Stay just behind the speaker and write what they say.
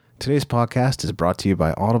Today's podcast is brought to you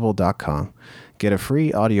by Audible.com. Get a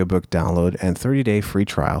free audiobook download and 30-day free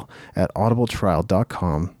trial at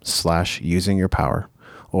audibletrial.com/usingyourpower.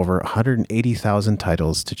 Over 180,000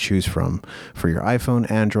 titles to choose from for your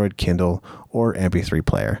iPhone, Android, Kindle, or MP3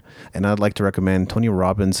 player. And I'd like to recommend Tony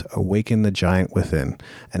Robbins' Awaken the Giant Within,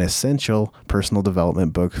 an essential personal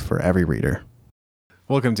development book for every reader.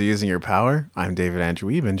 Welcome to Using Your Power. I'm David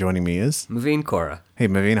Andrew Weeb, and joining me is Maveen Kaura. Hey,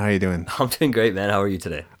 Maveen, how you doing? I'm doing great, man. How are you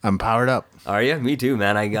today? I'm powered up. Are you? Me too,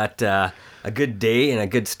 man. I got a good day and a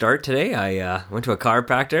good start today. I went to a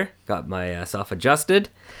chiropractor, got myself adjusted,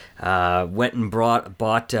 went and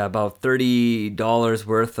bought about $30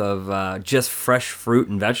 worth of just fresh fruit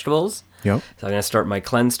and vegetables. Yep. So I'm going to start my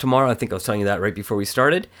cleanse tomorrow. I think I was telling you that right before we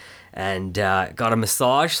started. And got a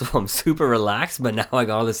massage, so I'm super relaxed, but now I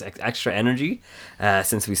got all this extra energy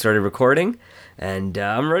since we started recording. And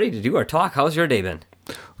I'm ready to do our talk. How's your day been?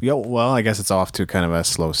 Yeah, well, I guess it's off to kind of a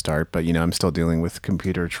slow start, but, I'm still dealing with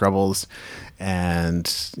computer troubles,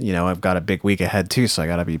 and, I've got a big week ahead too, so I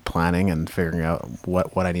got to be planning and figuring out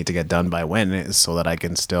what I need to get done by when, so that I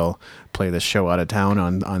can still play the show out of town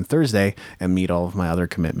on Thursday and meet all of my other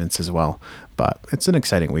commitments as well. But it's an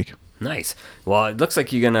exciting week. Nice. Well, it looks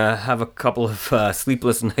like you're going to have a couple of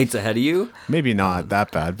sleepless nights ahead of you. Maybe not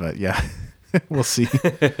that bad, but yeah. We'll see.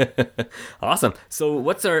 Awesome. So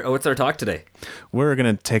what's our talk today? We're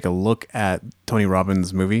going to take a look at Tony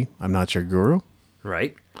Robbins' movie, I'm Not Your Guru.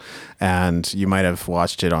 Right. And you might have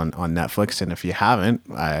watched it on Netflix. And if you haven't,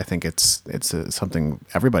 I think it's something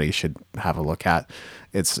everybody should have a look at.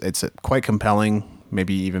 It's quite compelling,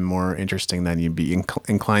 maybe even more interesting than you'd be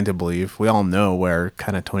inclined to believe. We all know where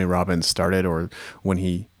kind of Tony Robbins started, or when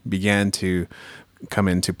he began to come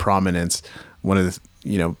into prominence. One of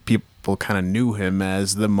the, people kind of knew him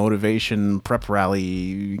as the motivation prep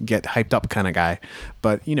rally, get hyped up kind of guy.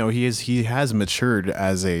 But, he has matured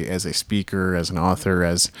as a speaker, as an author,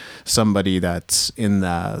 as somebody that's in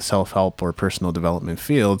the self-help or personal development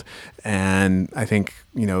field. And I think,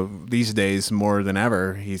 these days more than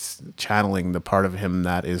ever, he's channeling the part of him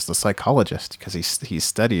that is the psychologist, because he's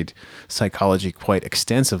studied psychology quite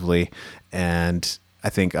extensively. And I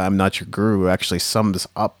think I'm Not Your Guru actually sums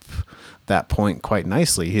up that point quite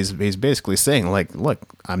nicely. He's basically saying, like, look,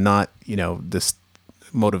 I'm not, this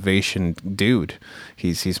motivation dude.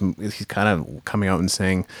 He's kind of coming out and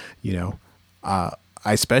saying,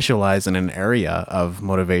 I specialize in an area of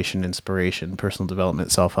motivation, inspiration, personal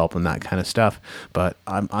development, self-help, and that kind of stuff. But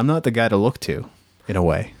I'm not the guy to look to, in a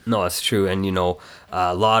way. No, it's true. And,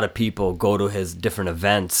 a lot of people go to his different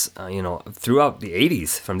events, throughout the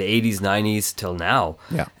 80s, from the 80s, 90s till now.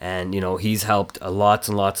 Yeah. And, he's helped lots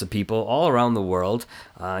and lots of people all around the world.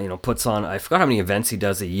 Puts on, I forgot how many events he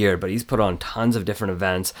does a year, but he's put on tons of different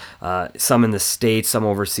events, some in the States, some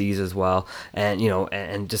overseas as well. And,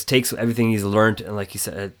 and just takes everything he's learned, and like he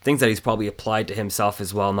said, things that he's probably applied to himself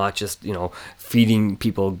as well, not just, feeding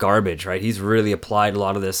people garbage, right? He's really applied a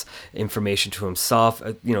lot of this information to himself.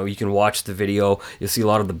 You can watch the video. You'll see a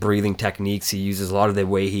lot of the breathing techniques he uses, a lot of the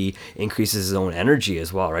way he increases his own energy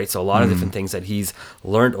as well, right? So a lot of different things that he's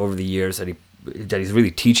learned over the years that he's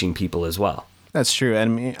really teaching people as well. That's true.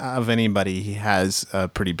 And of anybody, he has a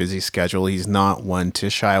pretty busy schedule. He's not one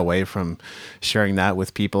to shy away from sharing that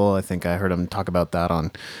with people. I think I heard him talk about that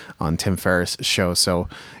on Tim Ferriss' show. So,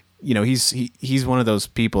 he's one of those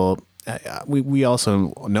people. We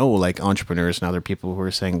also know, like, entrepreneurs and other people who are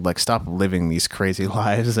saying, like, stop living these crazy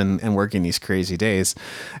lives and working these crazy days.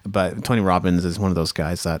 But Tony Robbins is one of those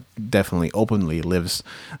guys that definitely openly lives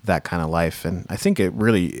that kind of life. And I think it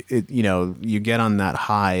really, you get on that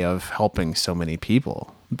high of helping so many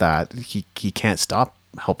people that he can't stop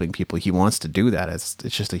helping people. He wants to do that. It's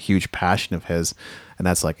just a huge passion of his, and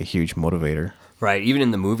that's like a huge motivator. Right. Even in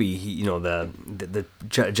the movie, he, the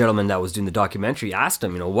gentleman that was doing the documentary asked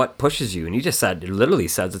him, what pushes you? And he just literally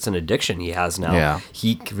says it's an addiction he has now. Yeah.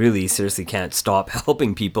 He really seriously can't stop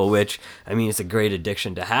helping people, which, it's a great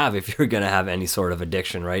addiction to have if you're going to have any sort of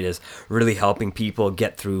addiction, right? Is really helping people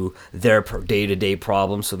get through their day-to-day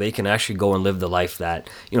problems so they can actually go and live the life that,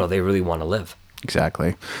 they really want to live.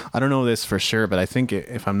 Exactly. I don't know this for sure, but I think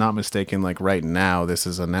if I'm not mistaken, like right now, this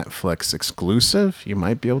is a Netflix exclusive. You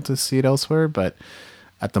might be able to see it elsewhere, but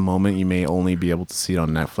at the moment, you may only be able to see it on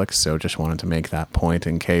Netflix. So just wanted to make that point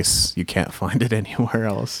in case you can't find it anywhere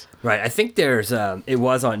else. Right. I think there's it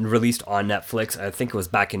was on released on Netflix. I think it was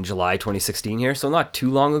back in July 2016 here, so not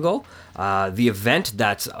too long ago. The event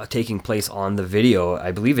that's taking place on the video,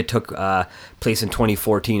 I believe it took place in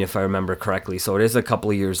 2014, if I remember correctly. So it is a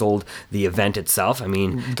couple of years old. The event itself. I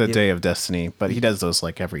mean, The Day of Destiny, but he does those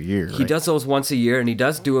like every year. he does those once a year, and he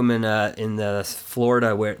does do them in the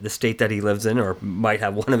Florida, where the state that he lives in, or might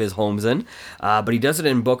have one of his homes in. But he does it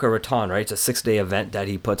in Boca Raton, right? It's a 6-day event that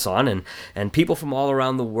he puts on, and people from all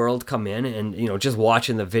around the world come in, and just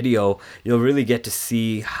watching the video, you'll really get to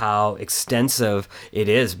see how extensive it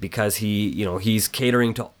is, because he's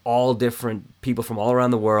catering to all different people from all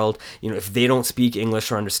around the world. If they don't speak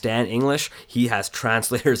English or understand English, he has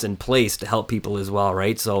translators in place to help people as well,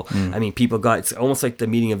 right? So I mean, it's almost like the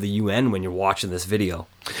meeting of the UN when you're watching this video.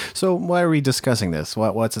 So why are we discussing this?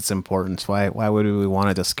 What's its importance? Why would we want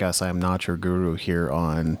to discuss I Am Not Your Guru here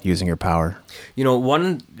on Using Your Power?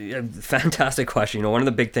 One fantastic question. One of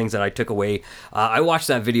the big things that I took away, I watched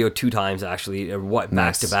that video 2 times actually,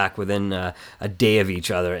 back to back within a day of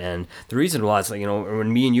each other. And the reason was,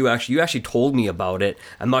 when me and you actually told me about it.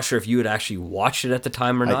 I'm not sure if you had actually watched it at the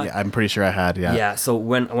time or not. I'm pretty sure I had. Yeah. Yeah. So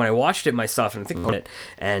when I watched it myself and think about it,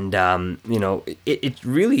 and it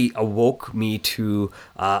really awoke me to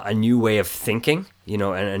a new way of thinking. And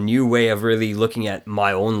a new way of really looking at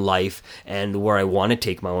my own life and where I want to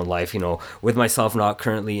take my own life, with myself not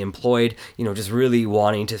currently employed, just really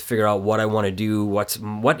wanting to figure out what I want to do,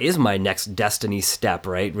 what is my next destiny step,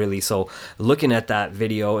 right? Really. So looking at that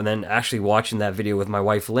video and then actually watching that video with my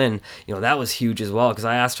wife, Lynn, that was huge as well. Because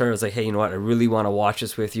I asked her, I was like, hey, you know what? I really want to watch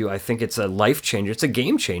this with you. I think it's a life changer. It's a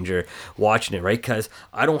game changer watching it, right? Because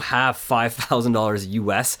I don't have $5,000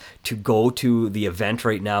 US to go to the event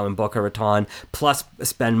right now in Boca Raton, plus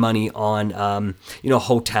spend money on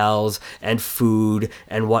hotels and food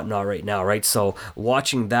and whatnot right now, right? So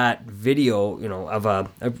watching that video of a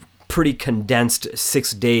pretty condensed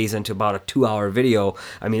 6 days into about a 2-hour video,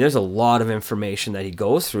 I mean, there's a lot of information that he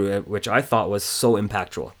goes through, which I thought was so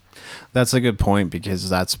impactful. That's a good point, because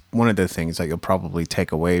that's one of the things that you'll probably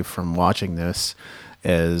take away from watching this,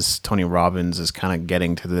 is Tony Robbins is kind of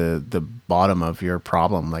getting to the bottom of your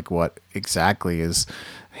problem. Like, what exactly is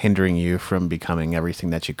hindering you from becoming everything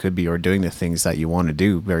that you could be, or doing the things that you want to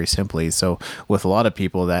do, very simply. So with a lot of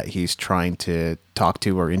people that he's trying to talk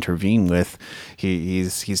to or intervene with,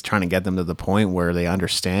 he's trying to get them to the point where they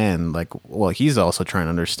understand, like, well, he's also trying to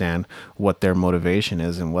understand what their motivation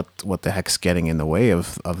is and what the heck's getting in the way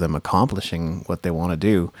of them accomplishing what they want to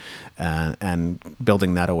do, and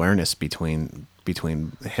building that awareness between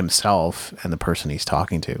himself and the person he's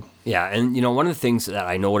talking to. Yeah, and one of the things that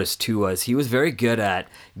I noticed too was he was very good at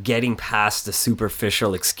getting past the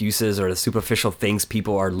superficial excuses or the superficial things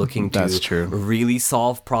people are looking to really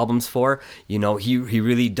solve problems for. He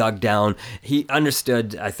really dug down. He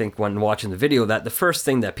understood, I think, when watching the video, that the first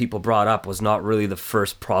thing that people brought up was not really the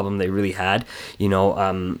first problem they really had. He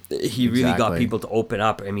really got people to open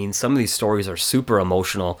up. I mean, some of these stories are super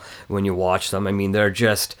emotional when you watch them. I mean, they're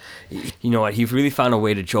just, he really found a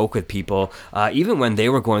way to joke with people, even when they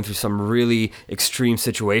were going through some really extreme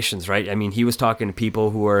situations, right? I mean, he was talking to people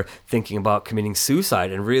who were thinking about committing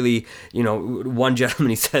suicide, and really, one gentleman,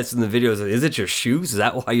 he says in the video, is it your shoes? Is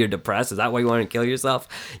that why you're depressed? Is that why you want to kill yourself?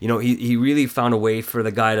 He really found a way for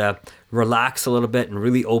the guy to relax a little bit and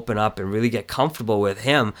really open up and really get comfortable with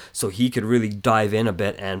him, so he could really dive in a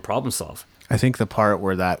bit and problem solve. I think the part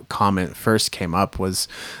where that comment first came up was,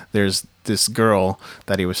 there's this girl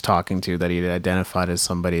that he was talking to that he had identified as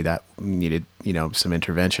somebody that needed, some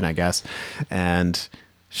intervention, I guess. And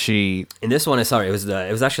she... In this one, it was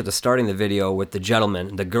actually at the starting of the video with the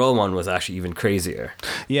gentleman. The girl one was actually even crazier.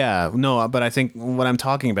 Yeah, no, but I think what I'm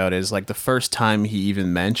talking about is, like, the first time he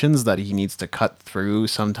even mentions that he needs to cut through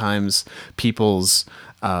sometimes people's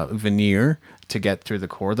veneer to get through the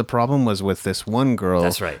core of the problem was with this one girl.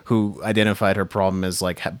 That's right. Who identified her problem as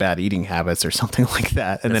like bad eating habits or something like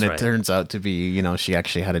that. And then it turns out to be, she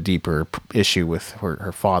actually had a deeper issue with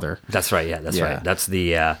her father. That's right. Yeah, that's right. That's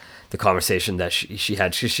the conversation that she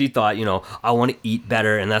had. She thought, I want to eat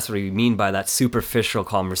better. And that's what we mean by that superficial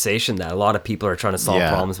conversation that a lot of people are trying to solve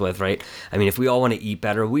problems with, right? I mean, if we all want to eat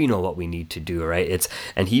better, we know what we need to do, right?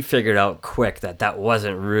 And he figured out quick that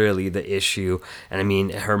wasn't really the issue. And I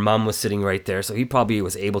mean, her mom was sitting right there, so he probably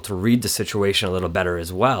was able to read the situation a little better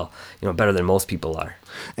as well, better than most people are.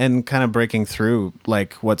 And kind of breaking through,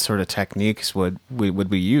 like, what sort of techniques would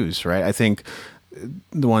we use, right? I think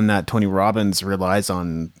the one that Tony Robbins relies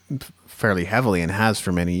on fairly heavily and has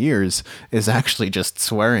for many years is actually just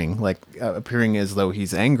swearing, like appearing as though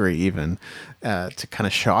he's angry even. to kind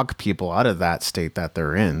of shock people out of that state that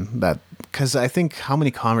they're in. That because I think how many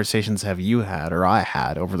conversations have you had or I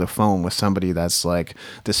had over the phone with somebody that's like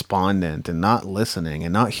despondent and not listening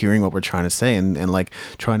and not hearing what we're trying to say and like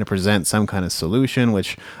trying to present some kind of solution,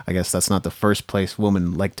 which I guess that's not the first place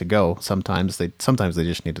women like to go. Sometimes they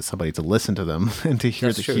just need somebody to listen to them and to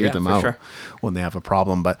hear them out when they have a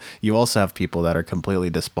problem. But you also have people that are completely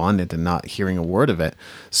despondent and not hearing a word of it.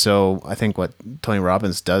 So I think what Tony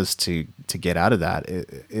Robbins does to get out of that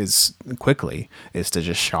is to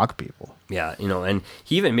just shock people. Yeah, and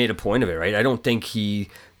he even made a point of it, right? I don't think he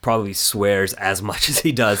probably swears as much as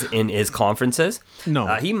he does in his conferences.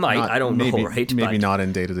 No, he might. I don't know, right? Maybe not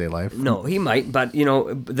in day-to-day life. No, he might. But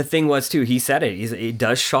the thing was too. He said it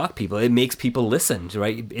does shock people. It makes people listen,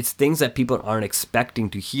 right? It's things that people aren't expecting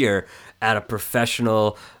to hear at a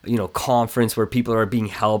professional, conference where people are being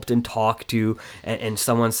helped and talked to, and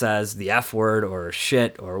someone says the F word or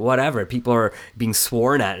shit or whatever. People are being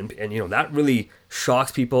sworn at, and that really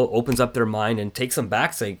shocks people, opens up their mind, and takes them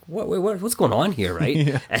back, saying, what's going on here, right?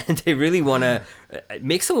 Yeah. And they really want to,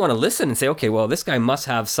 makes them want to listen and say, okay, well, this guy must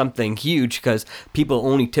have something huge, because people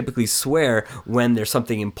only typically swear when there's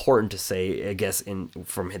something important to say, I guess,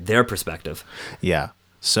 from their perspective. Yeah.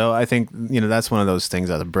 So I think, that's one of those things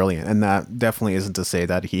that's brilliant. And that definitely isn't to say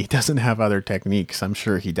that he doesn't have other techniques. I'm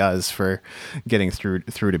sure he does for getting through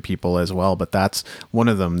to people as well. But that's one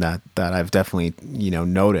of them that I've definitely,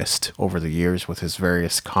 noticed over the years with his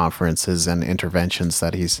various conferences and interventions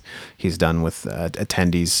that he's done with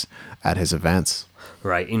attendees at his events.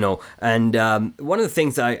 Right, and one of the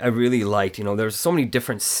things I really liked, there's so many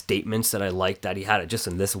different statements that I liked that he had just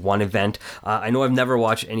in this one event. I know I've never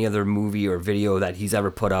watched any other movie or video that he's ever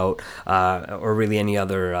put out, or really any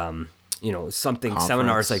other Conference.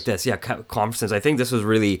 Seminars like this. Yeah, conferences. I think this was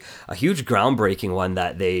really a huge groundbreaking one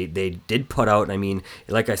that they did put out. I mean,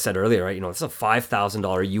 like I said earlier, right, it's a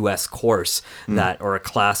 $5,000 US course or a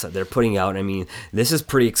class that they're putting out. I mean, this is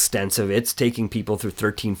pretty extensive. It's taking people through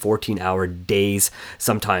 13, 14-hour days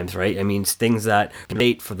sometimes, right? I mean, things that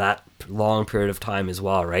relate for that long period of time as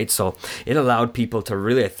well, right? So it allowed people to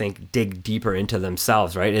really, I think, dig deeper into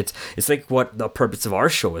themselves, right? It's like what the purpose of our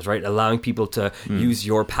show is, right? Allowing people to use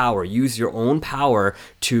your own power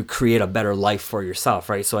to create a better life for yourself,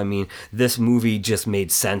 right? So I mean, this movie just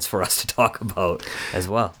made sense for us to talk about as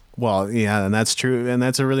well. Well, yeah, and that's true. And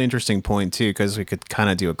that's a really interesting point, too, because we could kind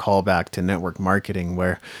of do a callback to network marketing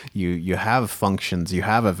where you have functions, you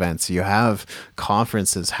have events, you have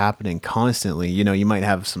conferences happening constantly. You might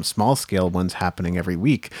have some small scale ones happening every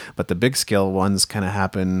week, but the big scale ones kind of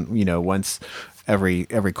happen, once every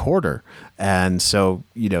quarter. And so,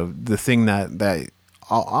 the thing that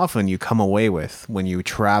often you come away with when you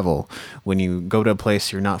travel, when you go to a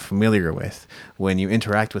place you're not familiar with, when you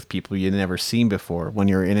interact with people you've never seen before, when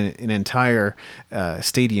you're in an entire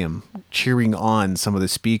stadium cheering on some of the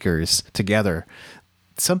speakers together,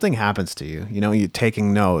 something happens to you. You're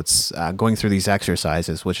taking notes, going through these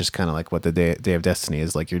exercises, which is kind of like what the Day of Destiny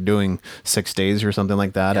is. Like you're doing 6 days or something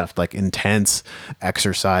like that, of like intense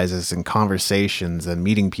exercises and conversations and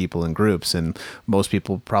meeting people in groups. And most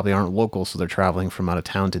people probably aren't local, so they're traveling from out of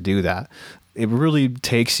town to do that. It really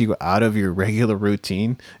takes you out of your regular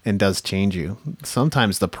routine and does change you.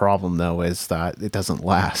 Sometimes the problem, though, is that it doesn't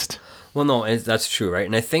last. Well, no, that's true, right?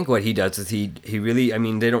 And I think what he does is he really, I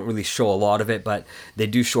mean, they don't really show a lot of it, but they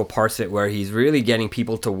do show parts of it where he's really getting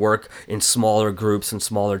people to work in smaller groups and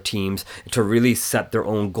smaller teams to really set their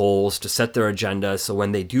own goals, to set their agenda. So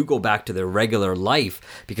when they do go back to their regular life,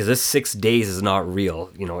 because this 6 days is not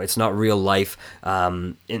real, it's not real life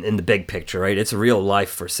in the big picture, right? It's real life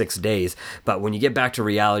for 6 days. But when you get back to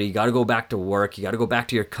reality, you got to go back to work. You got to go back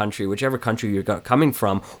to your country, whichever country you're coming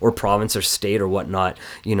from, or province or state or whatnot,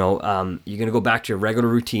 you're going to go back to your regular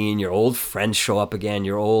routine. Your old friends show up again.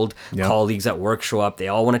 Your old colleagues at work show up. They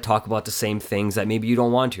all want to talk about the same things that maybe you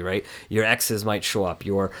don't want to, right? Your exes might show up.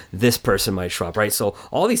 This person might show up, right? So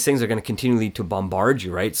all these things are going to continually to bombard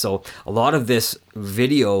you, right? So a lot of this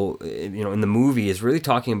video, in the movie is really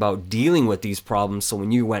talking about dealing with these problems. So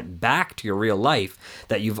when you went back to your real life,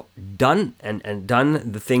 that you've done and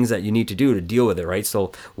done the things that you need to do to deal with it, right?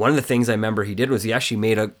 So one of the things I remember he did was he actually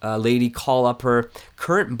made a lady call up her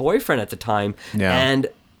current boyfriend at the time and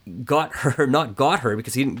not got her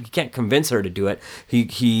because he can't convince her to do it.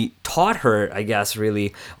 He taught her, I guess,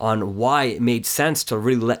 really on why it made sense to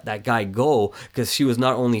really let that guy go, because she was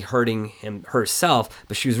not only hurting him herself,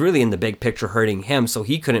 but she was really in the big picture hurting him, so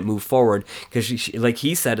he couldn't move forward because she, like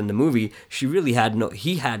he said in the movie, he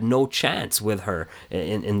had no chance with her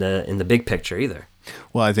in the big picture either.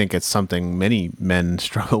 Well, I think it's something many men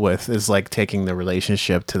struggle with, is like taking the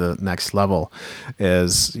relationship to the next level,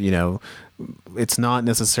 is, it's not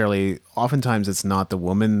necessarily, oftentimes it's not the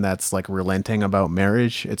woman that's like relenting about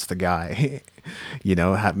marriage, it's the guy.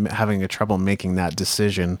 Having a trouble making that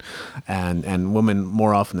decision, and women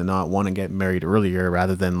more often than not want to get married earlier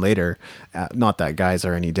rather than later. Not that guys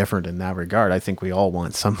are any different in that regard. I think we all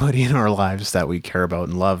want somebody in our lives that we care about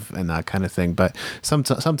and love and that kind of thing. But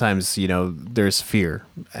sometimes there's fear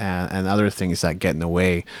and other things that get in the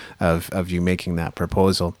way of you making that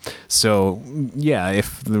proposal. So yeah,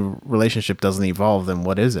 if the relationship doesn't evolve, then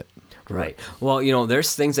what is it? Right. Well,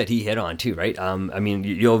 there's things that he hit on too, right? I mean,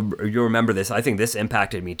 you'll remember this. I think this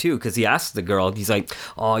impacted me too, because he asked the girl, he's like,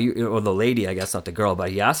 "Oh, or the lady, I guess, not the girl, but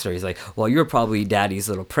he asked her, he's like, well, you're probably daddy's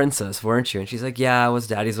little princess, weren't you?" And she's like, "Yeah, I was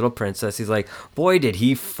daddy's little princess." He's like, "Boy, did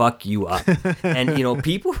he fuck you up." And,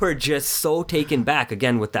 people were just so taken back,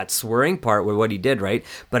 again, with that swearing part with what he did, right?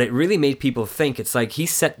 But it really made people think. It's like he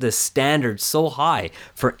set the standard so high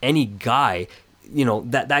for any guy,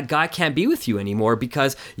 that guy can't be with you anymore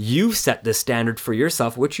because you set the standard for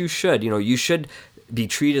yourself, which you should. You should be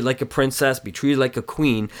treated like a princess, be treated like a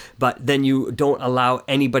queen, but then you don't allow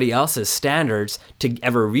anybody else's standards to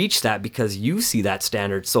ever reach that because you see that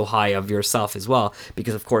standard so high of yourself as well,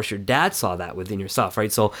 because of course your dad saw that within yourself,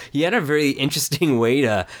 right? So he had a very interesting way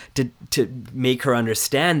to make her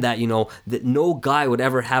understand that, that no guy would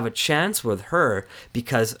ever have a chance with her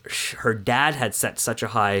because her dad had set such a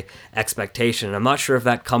high expectation. And I'm not sure if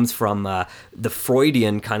that comes from the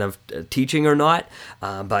Freudian kind of teaching or not,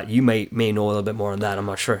 but you may know a little bit more on that. I'm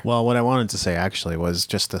not sure. Well, what I wanted to say actually was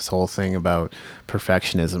just this whole thing about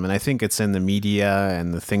perfectionism, and I think it's in the media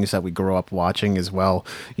and the things that we grow up watching as well.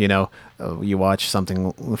 You watch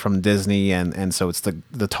something from Disney, and so it's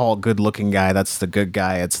the tall, good-looking guy, that's the good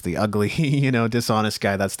guy. It's the ugly, dishonest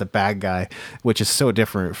guy, that's the bad guy, which is so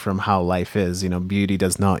different from how life is. Beauty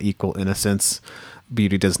does not equal innocence.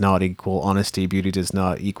 Beauty does not equal honesty. Beauty does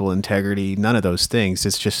not equal integrity. None of those things.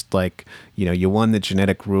 It's just like, you won the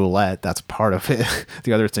genetic roulette. That's part of it.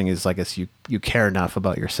 The other thing is, I guess you care enough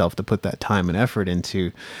about yourself to put that time and effort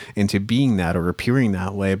into being that or appearing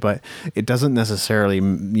that way. But it doesn't necessarily,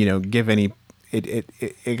 give any, I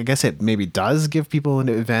guess it maybe does give people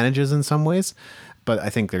advantages in some ways, but I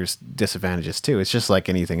think there's disadvantages too. It's just like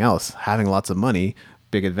anything else. Having lots of money,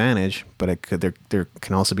 big advantage, but there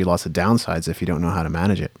can also be lots of downsides if you don't know how to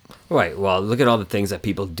manage it. Right. Well, look at all the things that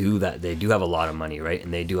people do that they do have a lot of money, right?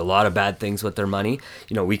 And they do a lot of bad things with their money.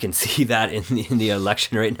 We can see that in the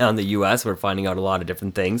election right now in the U.S. We're finding out a lot of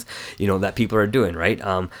different things, that people are doing, right?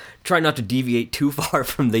 Try not to deviate too far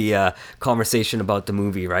from the conversation about the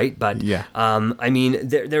movie, right? But yeah. I mean,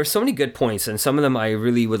 there are so many good points, and some of them I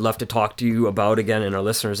really would love to talk to you about again and our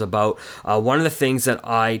listeners about. One of the things that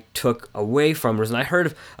I took away from was, and I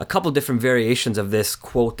heard a couple different variations of this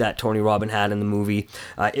quote that Tony Robbins had in the movie.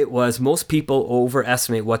 It was, most people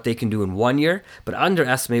overestimate what they can do in 1 year, but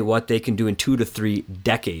underestimate what they can do in 2 to 3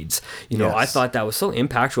 decades. Yes. I thought that was so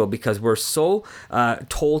impactful because we're so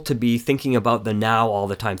told to be thinking about the now all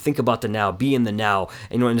the time. Think about the now, be in the now.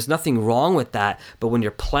 And there's nothing wrong with that. But when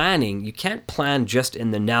you're planning, you can't plan just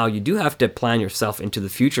in the now. You do have to plan yourself into the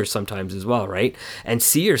future sometimes as well, right? And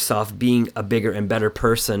see yourself being a bigger and better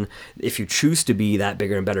person if you choose to be that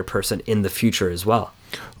bigger and better person in the future as well.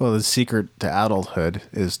 Well, the secret to adulthood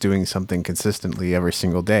is doing something consistently every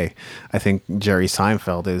single day. I think Jerry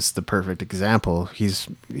Seinfeld is the perfect example. He's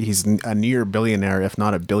a near billionaire, if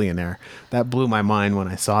not a billionaire. That blew my mind when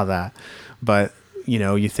I saw that. But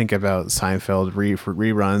you think about Seinfeld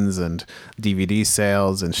reruns and DVD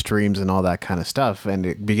sales and streams and all that kind of stuff, and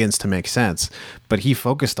it begins to make sense. But he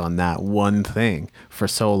focused on that one thing for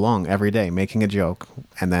so long, every day, making a joke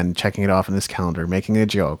and then checking it off in his calendar, making a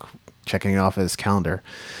joke, checking it off his calendar.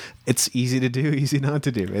 It's easy to do, easy not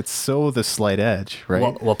to do. It's so the slight edge,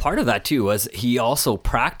 right? Well, part of that too was he also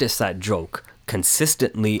practiced that joke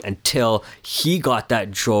consistently until he got that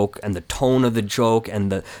joke and the tone of the joke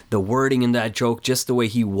and the wording in that joke just the way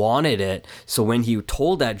he wanted it. So when he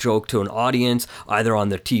told that joke to an audience, either on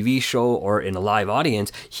the TV show or in a live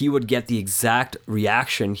audience, he would get the exact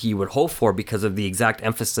reaction he would hope for because of the exact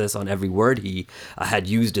emphasis on every word he had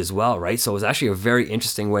used as well, right? So it was actually a very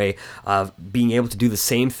interesting way of being able to do the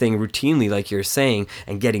same thing routinely, like you're saying,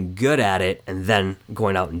 and getting good at it and then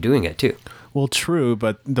going out and doing it too. Well, true,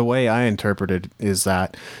 but the way I interpret it is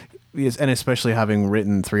that, and especially having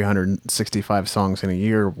written 365 songs in a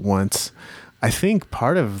year once, I think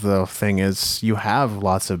part of the thing is you have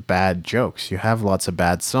lots of bad jokes, you have lots of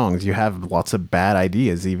bad songs, you have lots of bad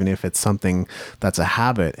ideas, even if it's something that's a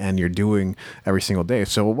habit and you're doing every single day.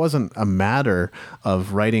 So it wasn't a matter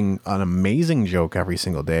of writing an amazing joke every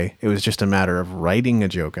single day. It was just a matter of writing a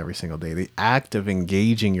joke every single day. The act of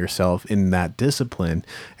engaging yourself in that discipline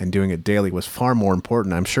and doing it daily was far more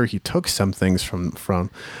important. I'm sure he took some things from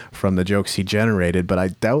the jokes he generated, but I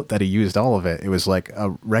doubt that he used all of it. It was like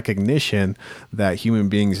a recognition that human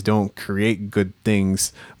beings don't create good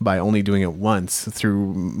things by only doing it once,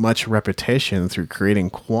 through much repetition, through creating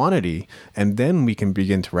quantity, and then we can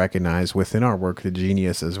begin to recognize within our work the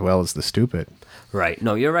genius as well as the stupid. Right.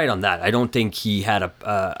 No, you're right on that. I don't think he had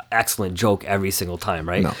a excellent joke every single time,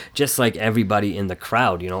 right? No. Just like everybody in the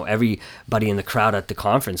crowd, everybody in the crowd at the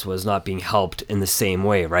conference was not being helped in the same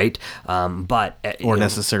way, right? Or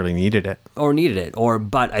necessarily needed it.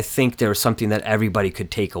 But I think there was something that everybody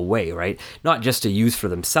could take away, right? Not just to use for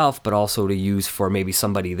themselves, but also to use for maybe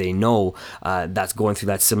somebody they know that's going through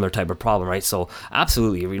that similar type of problem, right? So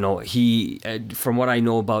absolutely, he, from what I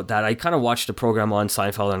know about that, I kind of watched a program on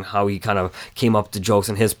Seinfeld and how he kind of came up with the jokes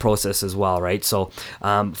and his process as well, right? So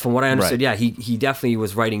from what I understood, Right. he definitely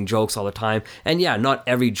was writing jokes all the time. And yeah, not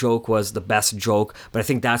every joke was the best joke, but I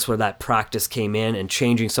think that's where that practice came in, and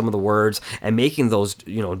changing some of the words and making those,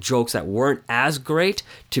 jokes that weren't as great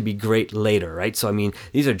to be great later, right? So, I mean,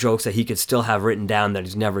 these are jokes that he could still have written down that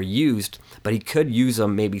he's never used, but he could use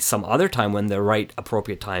them maybe some other time when the right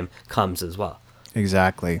appropriate time comes as well.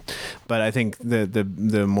 Exactly. But I think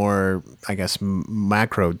the more, I guess,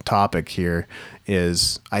 macro topic here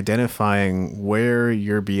is identifying where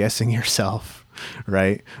you're BSing yourself,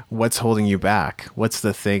 right? What's holding you back? What's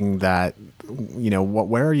the thing that,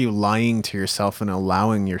 where are you lying to yourself and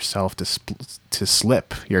allowing yourself to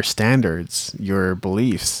slip your standards, your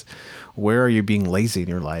beliefs? Where are you being lazy in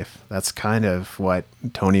your life? That's kind of what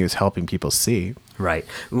Tony was helping people see. Right.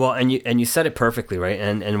 Well, and you said it perfectly, right?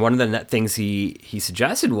 And one of the things he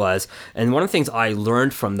suggested was, and one of the things I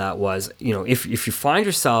learned from that was, if you find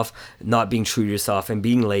yourself not being true to yourself and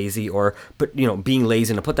being lazy, being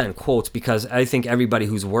lazy, and I put that in quotes because I think everybody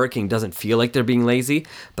who's working doesn't feel like they're being lazy,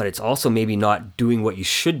 but it's also maybe not doing what you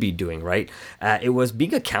should be doing, right? It was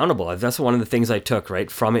being accountable. That's one of the things I took,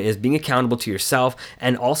 right, from it, is being accountable to yourself,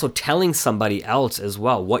 and also telling somebody else as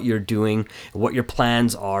well what you're doing, what your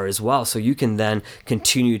plans are as well, so you can then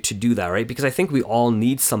continue to do that, right? Because I think we all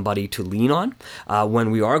need somebody to lean on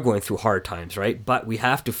when we are going through hard times, right? But we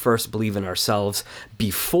have to first believe in ourselves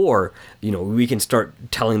before, we can start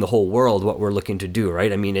telling the whole world what we're looking to do,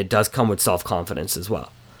 right? I mean, it does come with self-confidence as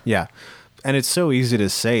well. Yeah. And it's so easy to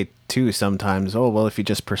say too sometimes, oh, well, if you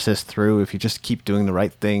just persist through, if you just keep doing the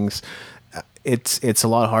right things, it's a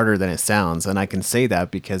lot harder than it sounds. And I can say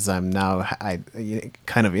that because I'm now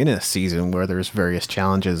kind of in a season where there's various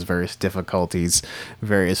challenges, various difficulties,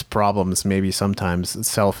 various problems, maybe sometimes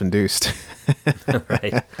self-induced.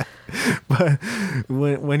 Right. But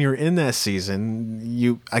when you're in that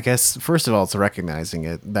season, I guess, first of all, it's recognizing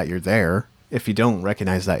it, that you're there. If you don't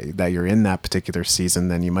recognize that you're in that particular season,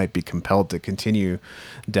 then you might be compelled to continue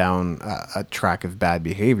down a track of bad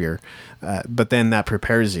behavior. But then that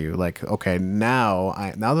prepares you, like, okay, now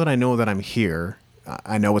that I know that I'm here,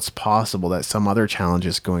 I know it's possible that some other challenge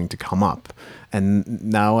is going to come up. And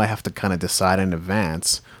now I have to kind of decide in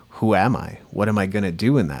advance, who am I? What am I going to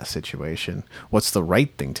do in that situation? What's the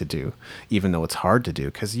right thing to do, even though it's hard to do?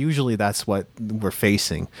 Because usually that's what we're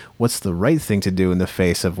facing. What's the right thing to do in the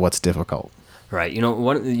face of what's difficult? Right.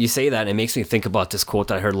 You say that, and it makes me think about this quote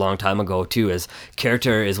that I heard a long time ago too, is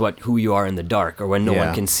character is who you are in the dark, or when no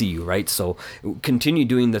one can see you, right? So continue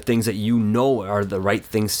doing the things that you know are the right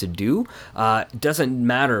things to do. It doesn't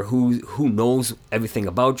matter who knows everything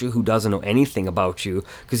about you, who doesn't know anything about you,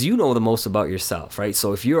 because you know the most about yourself, right?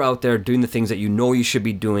 So if you're out there doing the things that you know you should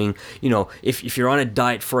be doing, if you're on a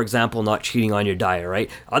diet, for example, not cheating on your diet, right?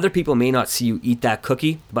 Other people may not see you eat that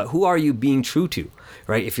cookie, but who are you being true to?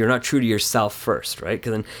 Right? If you're not true to yourself first, right?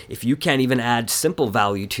 Because then if you can't even add simple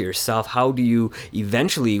value to yourself, how do you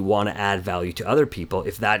eventually want to add value to other people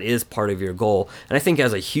if that is part of your goal? And I think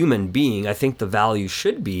as a human being, I think the value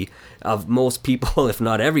should be of most people, if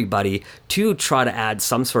not everybody, to try to add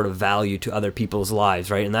some sort of value to other people's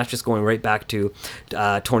lives, right? And that's just going right back to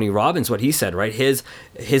Tony Robbins, what he said, right? His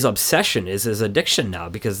obsession is his addiction now,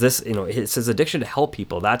 because it's his addiction to help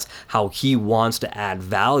people. That's how he wants to add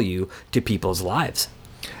value to people's lives.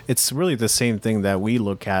 it's really the same thing that we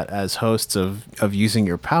look at as hosts of using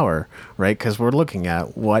your power, right? Because we're looking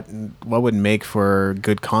at what would make for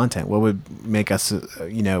good content, what would make us,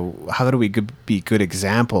 how do we be good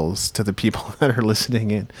examples to the people that are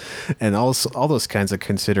listening in, and also all those kinds of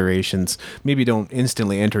considerations maybe don't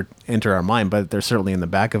instantly enter our mind, but they're certainly in the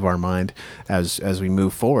back of our mind as we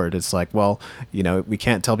move forward. It's like, well, we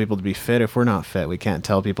can't tell people to be fit if we're not fit. We can't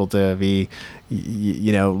tell people to be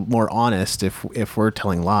more honest if we're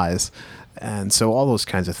telling lies. And so all those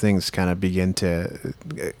kinds of things kind of begin to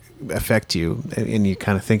affect you, and you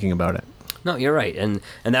kind of thinking about it. No, you're right, and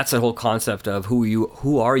that's the whole concept of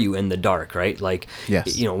who are you in the dark, right? Like,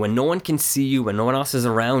 yes. When no one can see you, when no one else is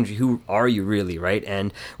around you, who are you really, right?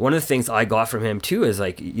 And one of the things I got from him too is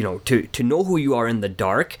like, to know who you are in the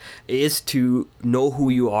dark is to know who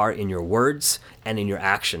you are in your words and in your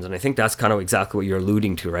actions. And I think that's kind of exactly what you're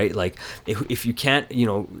alluding to, right? Like, if you can't,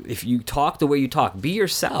 if you talk the way you talk, be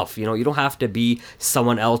yourself. You don't have to be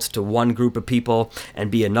someone else to one group of people and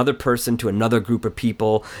be another person to another group of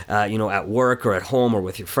people, at work or at home or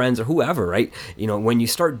with your friends or whoever, right? When you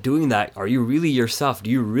start doing that, are you really yourself? Do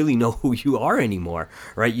you really know who you are anymore,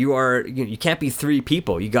 right? You can't be three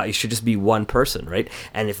people. You should just be one person, right?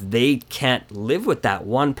 And if they can't live with that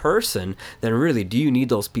one person, then really, do you need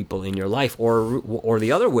those people in your life? Or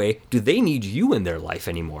the other way, do they need you in their life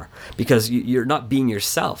anymore? Because you're not being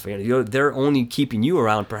yourself. They're only keeping you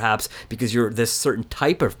around perhaps because you're this certain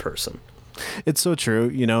type of person. It's so true,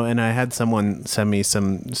 and I had someone send me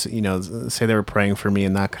some, say they were praying for me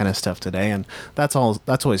and that kind of stuff today, and that's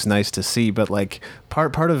always nice to see. But like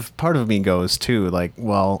part of me goes too, like,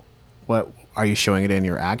 well, what are you showing it in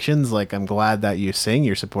your actions? Like, I'm glad that you're saying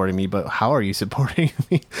you're supporting me, but how are you supporting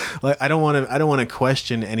me? Like, I don't want to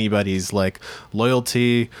question anybody's like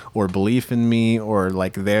loyalty or belief in me or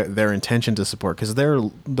like their intention to support, because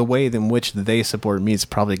the way in which they support me is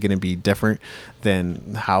probably going to be different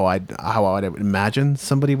than how I'd imagine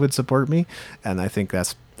somebody would support me. And I think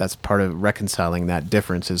that's part of reconciling that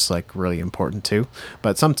difference is like really important too.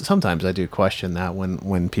 But sometimes I do question that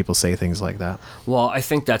when people say things like that. Well, I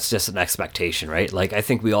think that's just an expectation, right? Like, I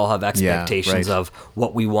think we all have expectations of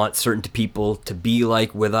what we want certain people to be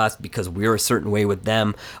like with us because we're a certain way with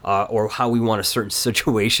them, or how we want a certain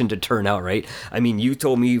situation to turn out, right? I mean, you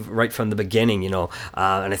told me right from the beginning, and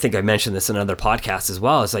I think I mentioned this in another podcast as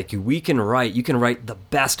well. It's like you can write the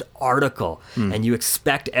best article and you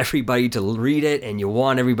expect everybody to read it and you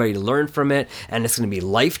want everybody to learn from it and it's going to be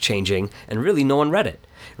life-changing, and really no one read it,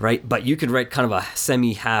 right? But you could write kind of a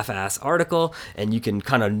semi-half-ass article and you can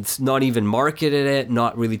kind of not even market it,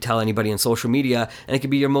 not really tell anybody on social media, and it could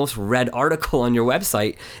be your most read article on your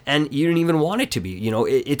website and you didn't even want it to be.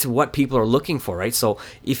 It's what people are looking for, right? So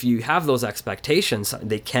if you have those expectations,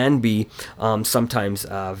 they can be sometimes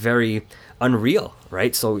very unreal,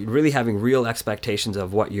 right? So really having real expectations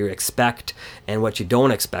of what you expect and what you don't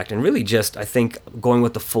expect, and really just, I think, going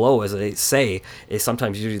with the flow, as they say, is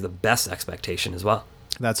sometimes usually the best expectation as well.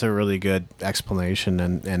 That's a really good explanation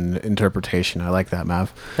and interpretation. I like that,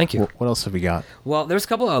 Mav. Thank you. What else have we got? Well, there's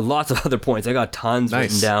lots of other points. I got tons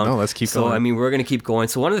written down. No, let's keep going. So, I mean, we're going to keep going.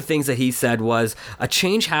 So one of the things that he said was, a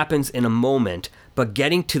change happens in a moment, but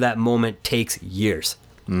getting to that moment takes years.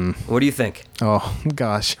 What do you think? Oh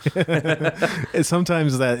gosh,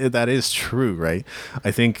 sometimes that is true, right?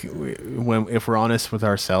 I think if we're honest with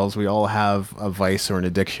ourselves, we all have a vice or an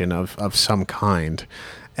addiction of some kind,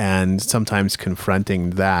 and sometimes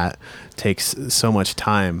confronting that takes so much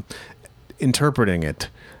time, interpreting it,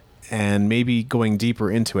 and maybe going deeper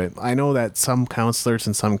into it. I know that some counselors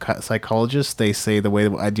and some psychologists, they say the way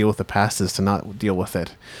that I deal with the past is to not deal with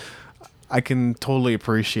it. I can totally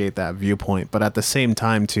appreciate that viewpoint, but at the same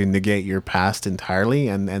time, to negate your past entirely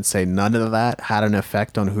and say none of that had an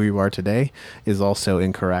effect on who you are today is also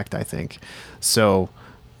incorrect, I think. So,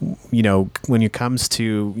 when it comes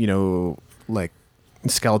to, like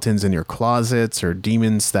skeletons in your closets or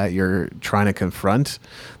demons that you're trying to confront,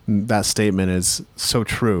 that statement is so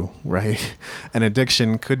true, right? An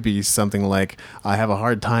addiction could be something like, I have a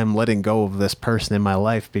hard time letting go of this person in my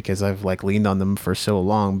life because I've like leaned on them for so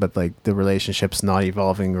long, but like the relationship's not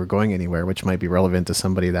evolving or going anywhere, which might be relevant to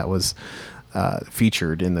somebody that was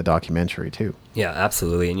featured in the documentary too. Yeah,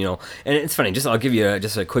 absolutely. And, and it's funny, I'll give you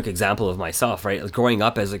just a quick example of myself, right? Growing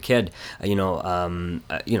up as a kid, we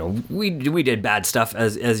did bad stuff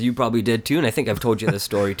as you probably did too. And I think I've told you this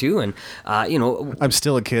story too. And, I'm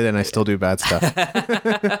still a kid and I still do bad stuff.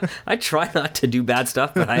 I try not to do bad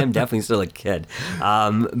stuff, but I am definitely still a kid.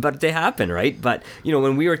 But they happen, right? But,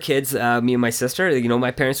 when we were kids, me and my sister,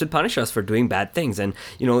 my parents would punish us for doing bad things. And,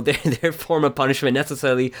 their form of punishment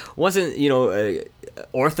necessarily wasn't,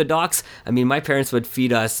 orthodox. I mean, my parents would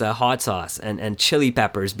feed us hot sauce and chili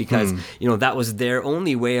peppers because, that was their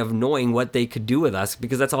only way of knowing what they could do with us,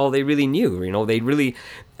 because that's all they really knew. They really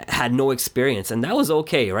had no experience, and that was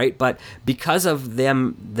okay, right? But because of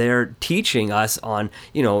them, they're teaching us on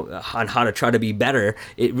how to try to be better,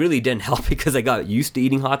 it really didn't help because I got used to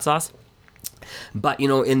eating hot sauce. But,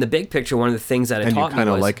 in the big picture, one of the things that it taught me was... And you kind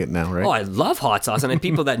of like it now, right? Oh, I love hot sauce. And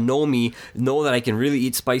people that know me know that I can really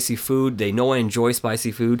eat spicy food. They know I enjoy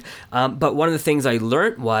spicy food. But one of the things I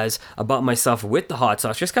learned was about myself with the hot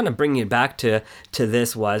sauce, just kind of bringing it back to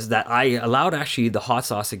this, was that I allowed actually the hot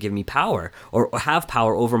sauce to give me power or have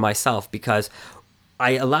power over myself, because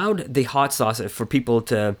I allowed the hot sauce for people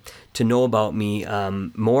to know about me a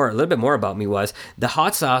little bit more about me, was the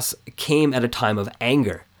hot sauce came at a time of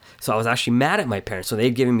anger. So I was actually mad at my parents. So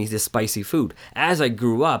they'd given me this spicy food. As I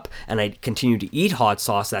grew up and I continued to eat hot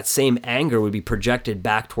sauce, that same anger would be projected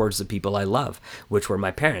back towards the people I love, which were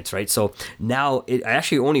my parents, right? So now I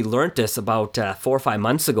actually only learned this about 4 or 5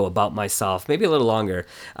 months ago about myself, maybe a little longer.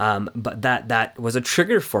 But that was a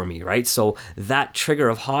trigger for me, right? So that trigger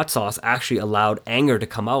of hot sauce actually allowed anger to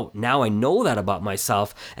come out. Now I know that about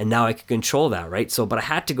myself, and now I can control that, right? So, but I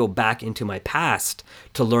had to go back into my past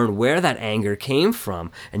to learn where that anger came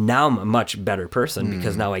from. And now I'm a much better person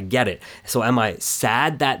because now I get it. So am I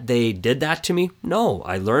sad that they did that to me? No,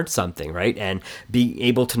 I learned something, right? And being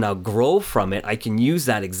able to now grow from it, I can use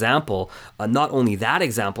that example, not only that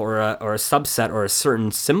example or a subset or a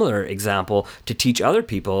certain similar example, to teach other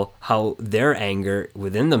people how their anger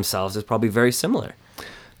within themselves is probably very similar.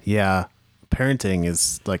 Yeah. Parenting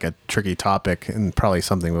is like a tricky topic, and probably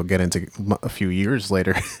something we'll get into a few years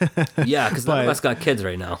later. Yeah, because none of us got kids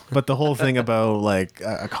right now. But the whole thing about like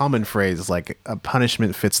a common phrase, like a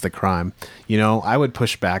punishment fits the crime, I would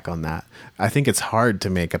push back on that. I think it's hard to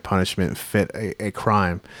make a punishment fit a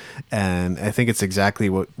crime. And I think it's exactly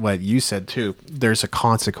what you said too. There's a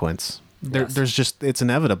consequence. Yes. There's just, it's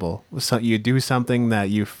inevitable. So you do something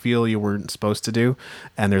that you feel you weren't supposed to do,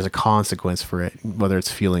 and there's a consequence for it, whether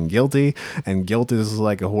it's feeling guilty, and guilt is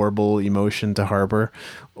like a horrible emotion to harbor,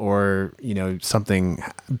 or, something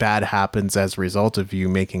bad happens as a result of you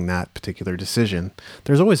making that particular decision.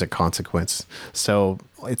 There's always a consequence. So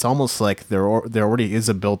it's almost like there already is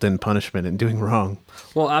a built-in punishment in doing wrong.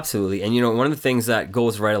 Well, absolutely. And, one of the things that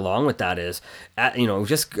goes right along with that is,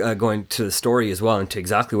 going to the story as well, and to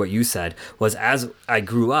exactly what you said, was as I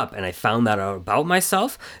grew up and I found that out about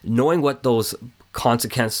myself, knowing what those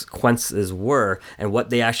consequences were and what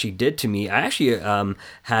they actually did to me, I actually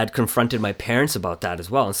had confronted my parents about that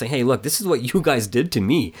as well, and saying, hey, look, this is what you guys did to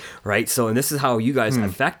me, right? So, and this is how you guys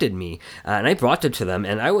affected me. And I brought it to them,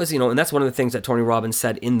 and I was, and that's one of the things that Tony Robbins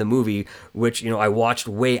said in the movie, which, I watched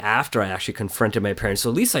way after I actually confronted my parents. So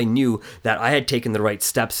at least I knew that I had taken the right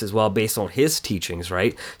steps as well based on his teachings,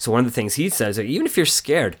 right? So one of the things he says, that even if you're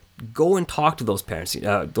scared, go and talk to those parents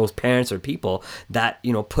or people that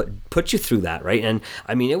put you through that, right? And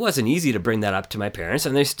I mean, it wasn't easy to bring that up to my parents,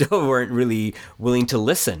 and they still weren't really willing to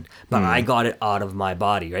listen. But I got it out of my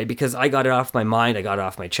body, right? Because I got it off my mind, I got it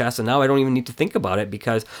off my chest, and now I don't even need to think about it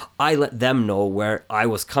because I let them know where I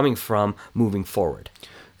was coming from moving forward.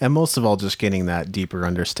 And most of all, just getting that deeper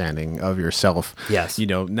understanding of yourself. Yes.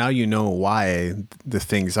 Now you know why the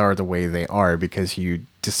things are the way they are, because you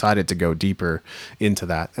decided to go deeper into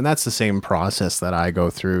that. And that's the same process that I go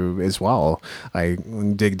through as well. I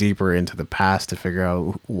dig deeper into the past to figure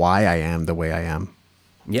out why I am the way I am.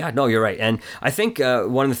 Yeah, no, you're right. And I think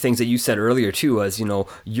one of the things that you said earlier too was,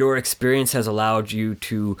 your experience has allowed you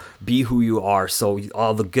to be who you are. So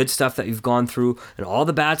all the good stuff that you've gone through and all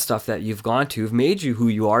the bad stuff that you've gone to have made you who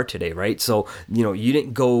you are today, right? So, you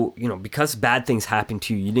didn't go, because bad things happened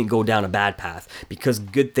to you, you didn't go down a bad path. Because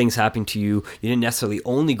good things happened to you, you didn't necessarily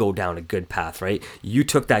only go down a good path, right? You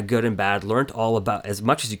took that good and bad, learned all about as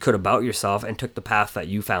much as you could about yourself, and took the path that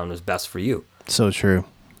you found was best for you. So true.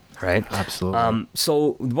 Right? Absolutely.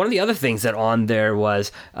 So one of the other things that on there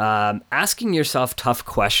was asking yourself tough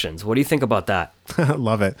questions. What do you think about that?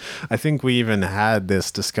 Love it. I think we even had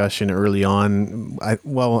this discussion early on.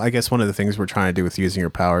 I guess one of the things we're trying to do with Using Your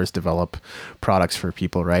Power is develop products for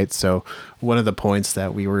people, right? So one of the points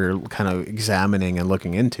that we were kind of examining and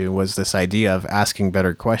looking into was this idea of asking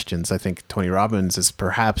better questions. I think Tony Robbins is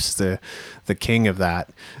perhaps the king of that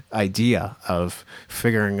idea of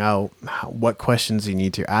figuring out what questions you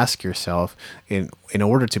need to ask yourself in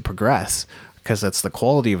order to progress, because that's the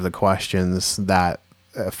quality of the questions that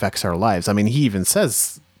affects our lives. I mean, he even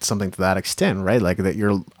says something to that extent, right? Like that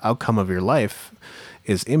your outcome of your life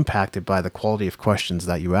is impacted by the quality of questions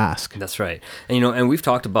that you ask. That's right. And and we've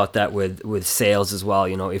talked about that with sales as well.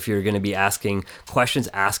 If you're going to be asking questions,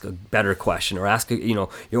 ask a better question, or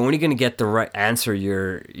you're only going to get the right answer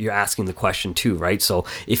you're asking the question to, right? So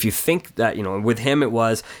if you think that, with him it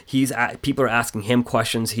was people are asking him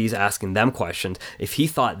questions, he's asking them questions. If he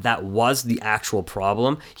thought that was the actual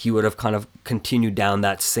problem, he would have kind of continued down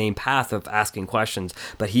that same path of asking questions.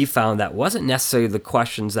 But he found that wasn't necessarily the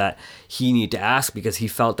questions that he needed to ask, because he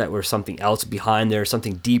felt that there was something else behind there,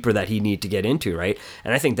 something deeper that he needed to get into, right?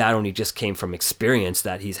 And I think that only just came from experience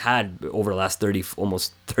that he's had over the last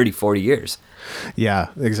almost 30, 40 years. Yeah,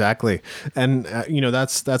 exactly. And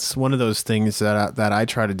that's one of those things that I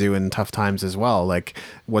try to do in tough times as well. Like,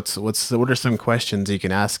 what are some questions you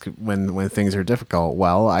can ask when things are difficult?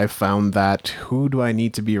 Well, I've found that who do I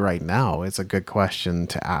need to be right now? It's a good question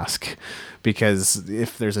to ask, because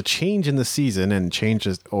if there's a change in the season, and change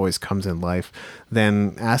always comes in life,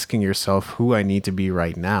 then asking yourself who I need to be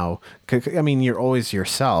right now. I mean, you're always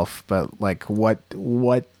yourself, but like what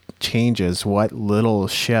changes, what little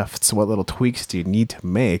shifts, what little tweaks do you need to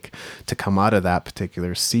make to come out of that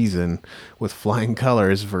particular season with flying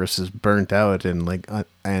colors versus burnt out and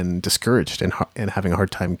and discouraged and having a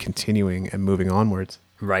hard time continuing and moving onwards.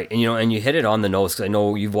 Right. And you hit it on the nose, because I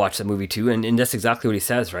know you've watched that movie too. And that's exactly what he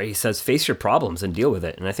says, right? He says, face your problems and deal with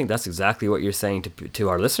it. And I think that's exactly what you're saying to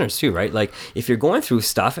our listeners too, right? Like, if you're going through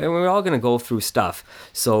stuff, and we're all going to go through stuff.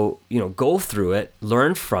 So, go through it,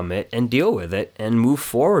 learn from it, and deal with it, and move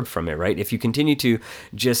forward from it, right? If you continue to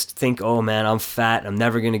just think, oh man, I'm fat, I'm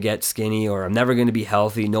never going to get skinny, or I'm never going to be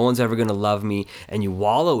healthy, no one's ever going to love me, and you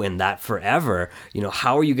wallow in that forever,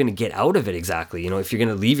 how are you going to get out of it exactly? If you're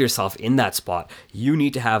going to leave yourself in that spot, you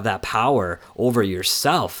need to have that power over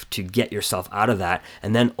yourself to get yourself out of that,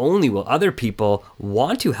 and then only will other people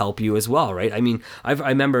want to help you as well, right? I mean, I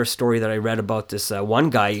remember a story that I read about this one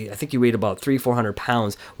guy. I think he weighed about 300-400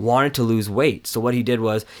 pounds, wanted to lose weight. So what he did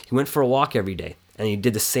was he went for a walk every day, and he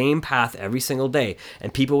did the same path every single day,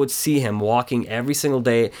 and people would see him walking every single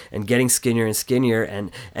day and getting skinnier and skinnier,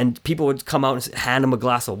 and people would come out and hand him a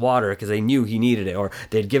glass of water because they knew he needed it, or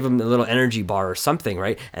they'd give him a little energy bar or something,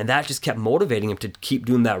 right? And that just kept motivating him to keep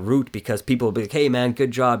doing that route, because people would be like, hey man,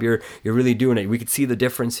 good job, you're really doing it, we could see the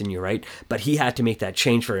difference in you, right? But he had to make that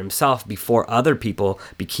change for himself before other people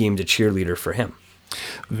became the cheerleader for him.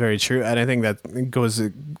 Very true. And I think that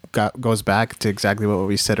goes back to exactly what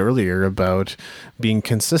we said earlier about being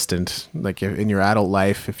consistent. Like, in your adult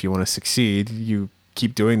life, if you want to succeed, you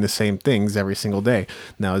keep doing the same things every single day.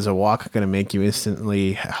 Now, is a walk going to make you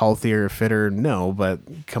instantly healthier, fitter? No, but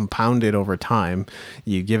compounded over time.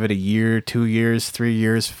 You give it a year, 2 years, 3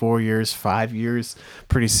 years, 4 years, 5 years.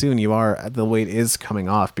 Pretty soon the weight is coming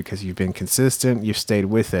off, because you've been consistent, you've stayed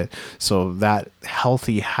with it. So that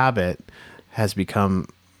healthy habit has become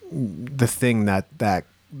the thing that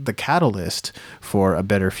the catalyst for a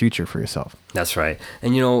better future for yourself. That's right.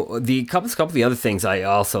 And the couple of the other things some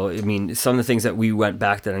of the things that we went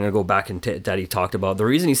back that I'm going to go back and that he talked about. The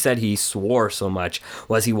reason he said he swore so much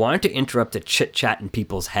was he wanted to interrupt the chit chat in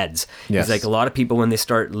people's heads. Yes. He's like, a lot of people, when they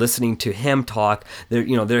start listening to him talk,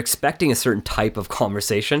 they're expecting a certain type of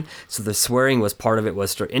conversation. So the swearing was part of it,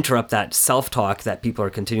 was to interrupt that self-talk that people are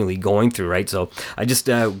continually going through, right? So I just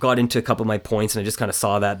got into a couple of my points, and I just kind of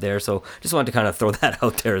saw that there. So just wanted to kind of throw that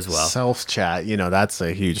out there as well. Self-chat, that's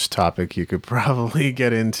a huge topic you could probably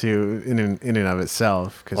get into in and of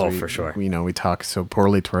itself, because for sure, we talk so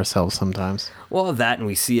poorly to ourselves sometimes. Well, that, and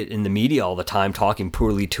we see it in the media all the time, talking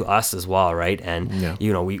poorly to us as well, right? And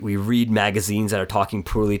we read magazines that are talking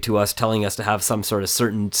poorly to us, telling us to have some sort of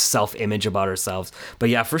certain self-image about ourselves. But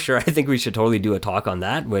yeah, for sure, I think we should totally do a talk on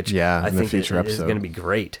that, which I think is going to be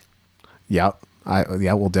great. Yeah.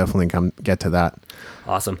 We'll definitely get to that.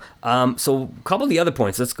 Awesome. So a couple of the other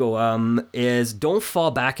points, let's go, is don't fall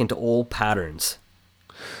back into old patterns.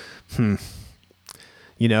 I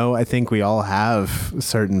think we all have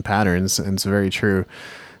certain patterns, and it's very true.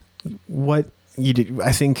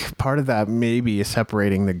 I think part of that maybe is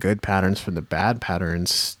separating the good patterns from the bad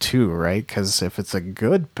patterns too, right? Because if it's a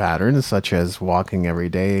good pattern, such as walking every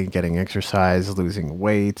day, getting exercise, losing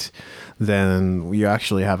weight, then you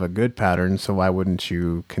actually have a good pattern. So why wouldn't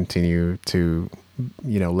you continue to,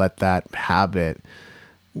 let that habit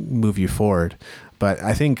move you forward? But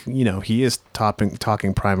I think, he is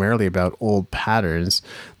talking primarily about old patterns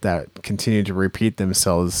that continue to repeat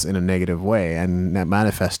themselves in a negative way, and that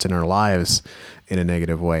manifest in our lives in a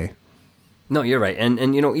negative way. No, you're right. And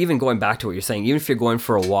even going back to what you're saying, even if you're going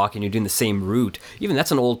for a walk and you're doing the same route, even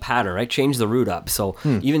that's an old pattern, right? Change the route up. So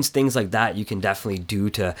even things like that, you can definitely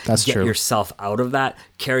do to get yourself out of that.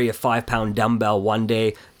 Carry a 5-pound dumbbell one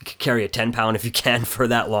day, carry a 10 pound if you can for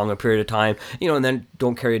that long a period of time, and then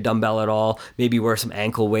don't carry a dumbbell at all. Maybe wear some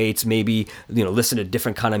ankle weights, maybe, listen to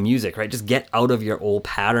different kind of music, right? Just get out of your old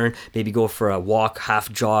pattern, maybe go for a walk,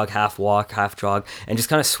 half jog, half walk, half jog, and just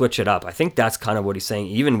kind of switch it up. I think that's kind of what he's saying,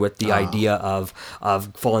 even with the idea of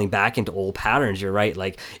falling back into old patterns. You're right.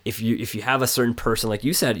 Like if you have a certain person, like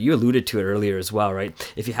you said, you alluded to it earlier as well, right?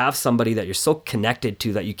 If you have somebody that you're so connected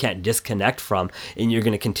to that you can't disconnect from, and you're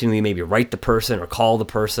going to continually maybe write the person or call the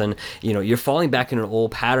person, you're falling back in an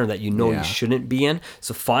old pattern that you shouldn't be in.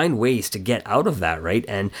 So find ways to get out of that, right?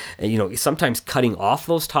 And sometimes cutting off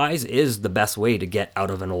those ties is the best way to get out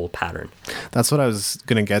of an old pattern. That's what I was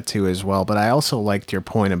going to get to as well. But I also liked your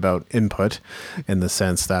point about input, in the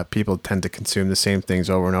sense that people tend to consume the same things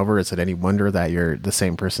over and over. Is it any wonder that you're the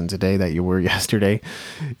same person today that you were yesterday?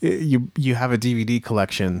 You have a DVD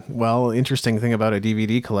collection. Well, interesting thing about a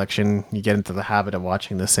DVD collection, you get into the habit of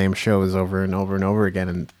watching the same shows over and over and over again,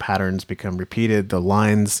 and patterns become repeated. The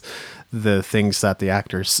lines, the things that the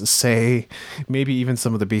actors say, maybe even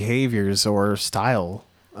some of the behaviors or style,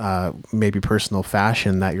 maybe personal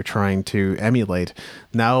fashion that you're trying to emulate.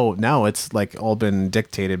 Now it's like all been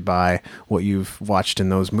dictated by what you've watched in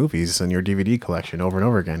those movies and your DVD collection over and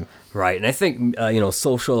over again. Right. And I think,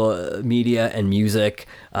 social media and music,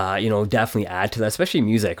 definitely add to that, especially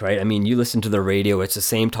music, right? I mean, you listen to the radio, it's the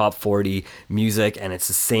same top 40 music and it's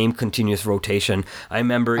the same continuous rotation. I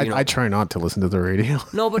remember, I try not to listen to the radio.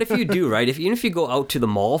 No, but if you do, right? Even if you go out to the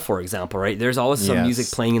mall, for example, right? There's always some music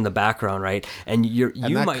playing in the background, right? And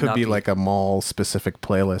that might could not be like a mall specific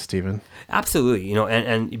playlist even.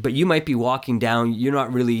 Absolutely. But you might be walking down, you're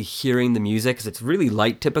not really hearing the music because it's really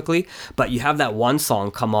light typically, but you have that one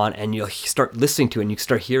song come on and you'll start listening to it and you can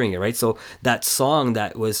start hearing it, right? So that song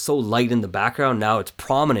that was so light in the background, now it's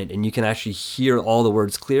prominent and you can actually hear all the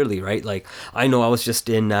words clearly, right? Like I know I was just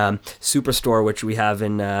in Superstore, which we have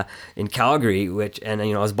in Calgary,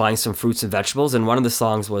 I was buying some fruits and vegetables, and one of the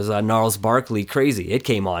songs was Gnarls Barkley, Crazy. It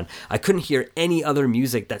came on. I couldn't hear any other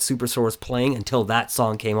music that Superstore was playing until that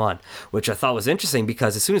song came on, which I thought was interesting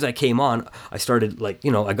because as soon as I came on, I started I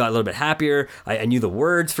got a little bit happier. I knew the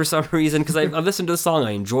words for some reason because I listened to the song,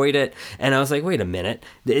 I enjoyed it, and I was like, wait a minute,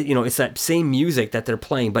 it's that same music that they're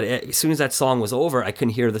playing, but as soon as that song was over, I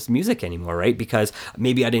couldn't hear this music anymore, right? Because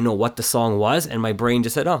maybe I didn't know what the song was, and my brain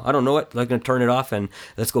just said, oh, I don't know it, I'm going to turn it off and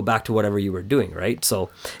let's go back to whatever you were doing, right? So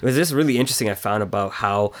it was just really interesting. I found about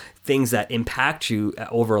how things that impact you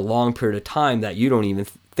over a long period of time that you don't even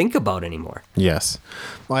think about anymore. Yes.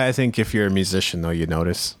 Well, I think if you're a musician, though, you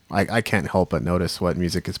notice. I can't help but notice what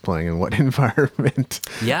music is playing in what environment.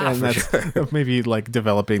 Yeah, and for sure. Maybe like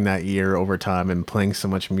developing that ear over time and playing so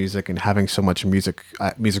much music and having so much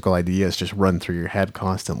musical ideas just run through your head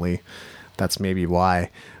constantly. That's maybe why.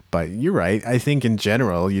 But you're right. I think in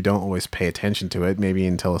general, you don't always pay attention to it, maybe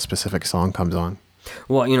until a specific song comes on.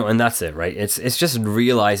 Well, and that's it, right? It's just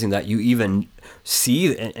realizing that you even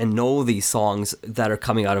see and know these songs that are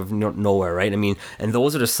coming out of nowhere, right? I mean, and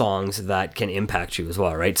those are the songs that can impact you as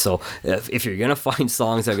well, right? So if you're going to find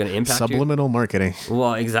songs that are going to impact Subliminal marketing.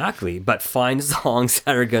 Well, exactly. But find songs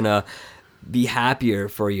that are going to be happier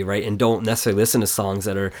for you, right? And don't necessarily listen to songs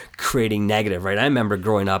that are creating negative, right? I remember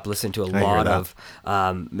growing up listening to a lot of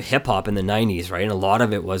hip hop in the 90s, right? And a lot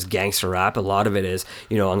of it was gangster rap. A lot of it is,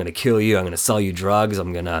 I'm going to kill you, I'm going to sell you drugs,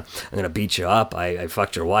 I'm going to beat you up, I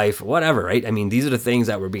fucked your wife, whatever, right? I mean, these are the things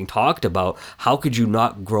that were being talked about. How could you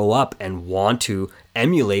not grow up and want to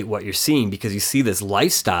emulate what you're seeing, because you see this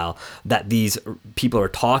lifestyle that these people are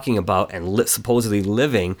talking about and supposedly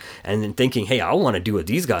living, and then thinking, hey, I want to do what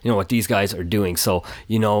these guys are doing. So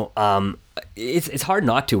it's hard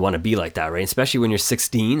not to want to be like that, right? Especially when you're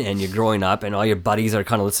 16 and you're growing up and all your buddies are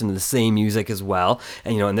kind of listening to the same music as well,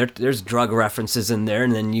 and and there's drug references in there,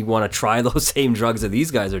 and then you want to try those same drugs that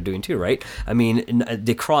these guys are doing too, right? I mean,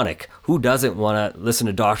 The Chronic, who doesn't want to listen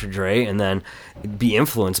to Dr. Dre and then be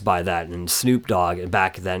influenced by that, and Snoop Dogg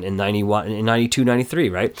back then in 91, in 92, 93,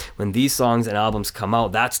 right? When these songs and albums come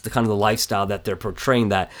out, that's the kind of the lifestyle that they're portraying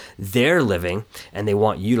that they're living, and they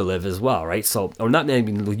want you to live as well, right? So, or not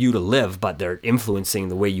maybe you to live, but they're influencing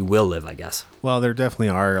the way you will live, I guess. Well, there definitely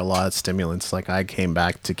are a lot of stimulants. Like I came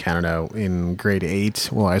back to Canada in grade 8.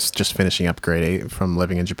 Well, I was just finishing up grade 8 from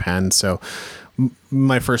living in Japan. So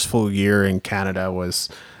my first full year in Canada was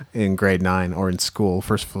in grade 9, or in school,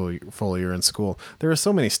 first full year in school. There are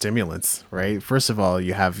so many stimulants, right? First of all,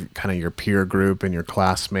 you have kind of your peer group and your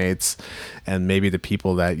classmates, and maybe the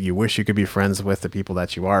people that you wish you could be friends with, the people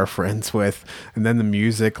that you are friends with. And then the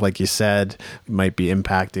music, like you said, might be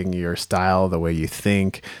impacting your style, the way you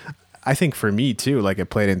think. I think for me too, like it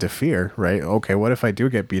played into fear, right? Okay, what if I do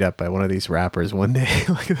get beat up by one of these rappers one day?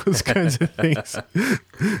 Like those kinds of things.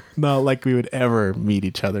 Not like we would ever meet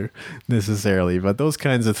each other necessarily, but those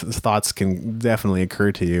kinds of thoughts can definitely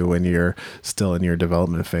occur to you when you're still in your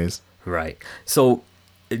development phase. Right. So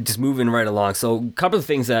just moving right along. So a couple of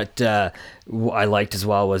things that I liked as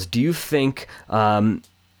well was, do you think,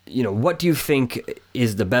 what do you think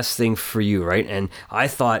is the best thing for you, right? And I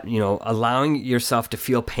thought, allowing yourself to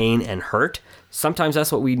feel pain and hurt, sometimes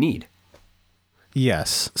that's what we need.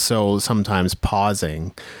 Yes. So sometimes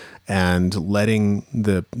pausing and letting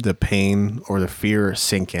the pain or the fear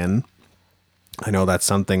sink in. I know that's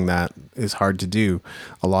something that is hard to do.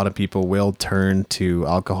 A lot of people will turn to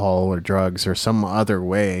alcohol or drugs or some other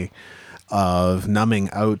way of numbing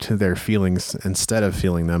out their feelings instead of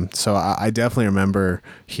feeling them. So I definitely remember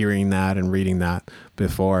hearing that and reading that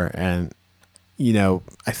before. And,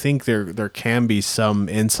 I think there can be some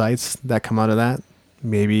insights that come out of that.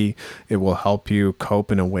 Maybe it will help you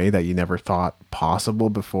cope in a way that you never thought possible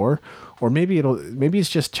before. Or maybe it's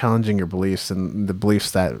just challenging your beliefs and the beliefs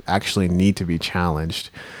that actually need to be challenged.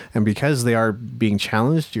 And because they are being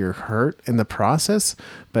challenged, you're hurt in the process,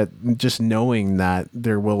 but just knowing that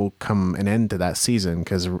there will come an end to that season,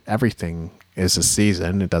 because everything is a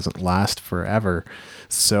season. It doesn't last forever.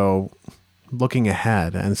 So looking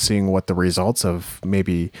ahead and seeing what the results of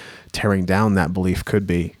maybe tearing down that belief could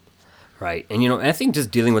be. Right. And, I think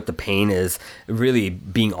just dealing with the pain is really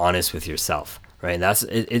being honest with yourself. Right. That's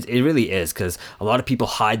it. It really is, because a lot of people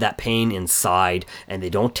hide that pain inside and they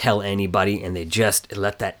don't tell anybody, and they just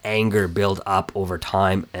let that anger build up over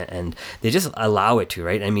time, and they just allow it to.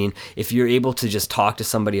 Right. I mean, if you're able to just talk to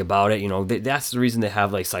somebody about it, that's the reason they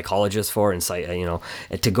have like psychologists for, and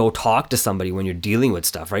to go talk to somebody when you're dealing with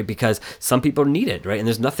stuff. Right. Because some people need it. Right. And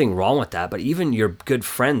there's nothing wrong with that. But even your good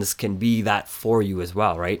friends can be that for you as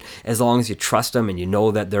well. Right. As long as you trust them and you know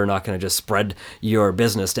that they're not going to just spread your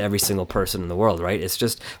business to every single person in the world. Right? It's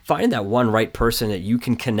just finding that one right person that you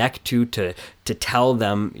can connect to tell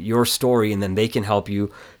them your story, and then they can help you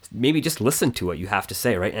maybe just listen to what you have to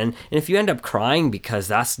say, right? And if you end up crying because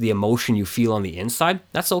that's the emotion you feel on the inside,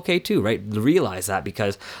 that's okay too, right? Realize that,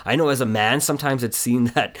 because I know as a man, sometimes it's seen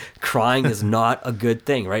that crying is not a good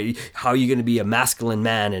thing, right? How are you going to be a masculine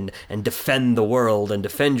man and defend the world and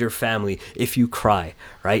defend your family if you cry,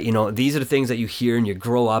 right? These are the things that you hear and you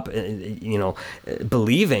grow up,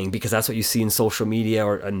 believing, because that's what you see in social media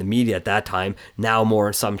or in the media at that time. Now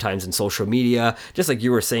more sometimes in social media, just like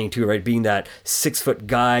you were saying too, right? Being that 6-foot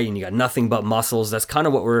guy and you got nothing but muscles, that's kind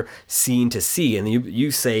of what we're seen to see. And you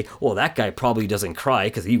say, well, that guy probably doesn't cry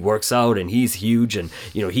because he works out and he's huge and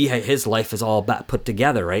his life is all put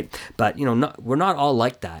together, right? But we're not all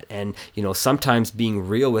like that. And sometimes being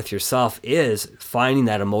real with yourself is finding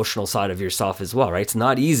that emotional side of yourself as well, right? It's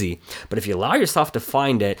not easy, but if you allow yourself to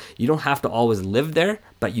find it, you don't have to always live there,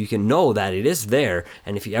 but you can know that it is there,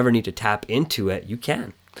 and if you ever need to tap into it, you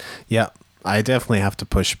can. Yeah, I definitely have to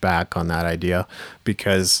push back on that idea,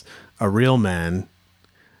 because a real man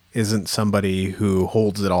isn't somebody who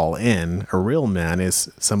holds it all in. A real man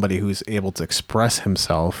is somebody who's able to express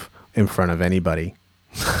himself in front of anybody.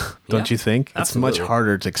 Don't you think? Absolutely. It's much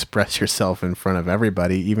harder to express yourself in front of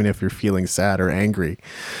everybody, even if you're feeling sad or angry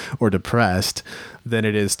or depressed, than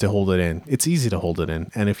it is to hold it in. It's easy to hold it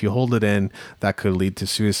in. And if you hold it in, that could lead to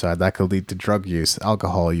suicide. That could lead to drug use,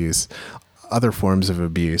 alcohol use, other forms of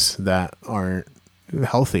abuse that aren't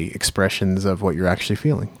healthy expressions of what you're actually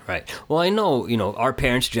feeling. Right. Well, I know, our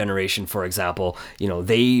parents' generation, for example,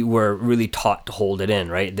 they were really taught to hold it in,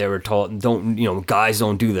 right? They were taught, guys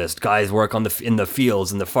don't do this. Guys work in the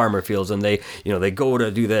fields, in the farmer fields, and they go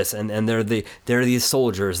to do this, and they're these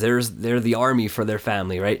soldiers. They're the army for their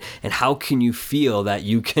family, right? And how can you feel that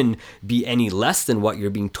you can be any less than what you're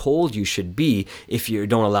being told you should be if you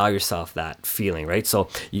don't allow yourself that feeling, right? So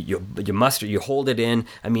you hold it in.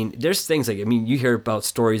 I mean, there's things like, you hear about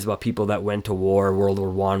stories about people that went to war, World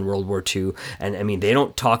War I, World War II, and they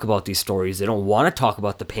don't talk about these stories. They don't want to talk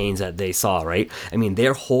about the pains that they saw, right?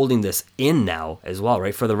 They're holding this in now as well,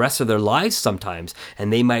 right? For the rest of their lives sometimes,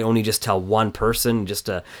 and they might only just tell one person just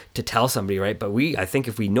to tell somebody, right? But I think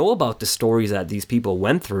if we know about the stories that these people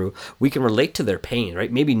went through, we can relate to their pain,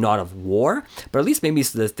 right? Maybe not of war, but at least maybe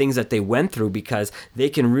it's the things that they went through, because they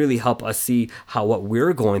can really help us see how what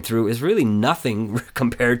we're going through is really nothing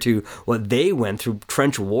compared to what they went through through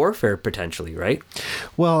trench warfare potentially, right?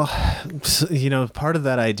 Well, part of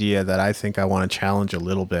that idea that I think I want to challenge a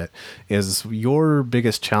little bit is your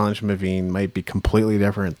biggest challenge, Maveen, might be completely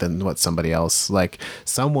different than what somebody else. Like,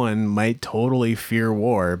 someone might totally fear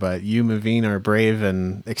war, but you, Maveen, are brave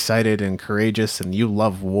and excited and courageous, and you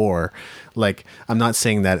love war. Like, I'm not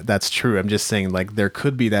saying that that's true. I'm just saying, like, there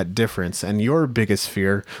could be that difference. And your biggest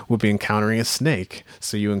fear would be encountering a snake.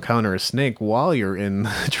 So you encounter a snake while you're in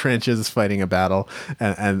trenches fighting a battle,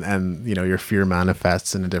 and your fear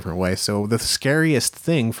manifests in a different way. So the scariest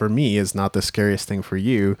thing for me is not the scariest thing for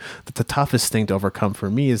you. That the toughest thing to overcome for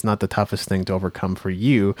me is not the toughest thing to overcome for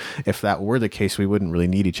you. If that were the case, we wouldn't really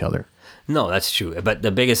need each other. No, that's true. But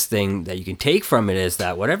the biggest thing that you can take from it is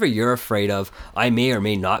that whatever you're afraid of, I may or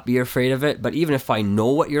may not be afraid of it. But even if I know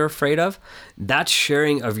what you're afraid of, that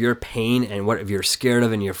sharing of your pain and what you're scared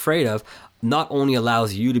of and you're afraid of not only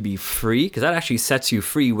allows you to be free, because that actually sets you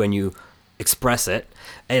free when you express it.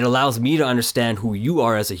 It allows me to understand who you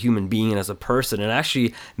are as a human being and as a person. It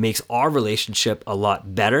actually makes our relationship a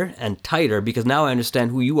lot better and tighter because now I understand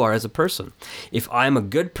who you are as a person. If I'm a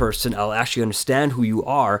good person, I'll actually understand who you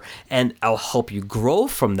are and I'll help you grow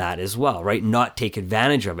from that as well, right? Not take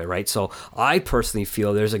advantage of it, right? So I personally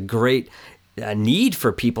feel there's a great need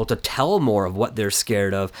for people to tell more of what they're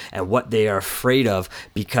scared of and what they are afraid of,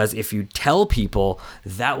 because if you tell people,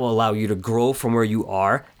 that will allow you to grow from where you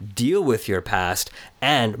are, deal with your past,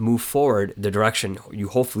 and move forward the direction you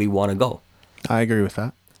hopefully want to go. I agree with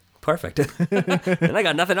that. Perfect. And I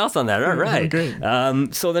got nothing else on that. All right. Great.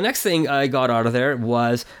 So the next thing I got out of there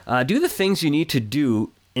was do the things you need to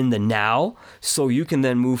do in the now so you can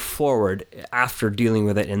then move forward after dealing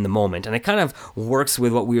with it in the moment. And it kind of works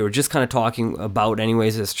with what we were just kind of talking about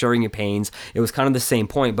anyways, is sharing your pains. It was kind of the same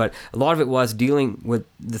point, but a lot of it was dealing with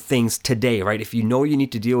the things today, right? If you know you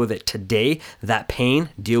need to deal with it today, that pain,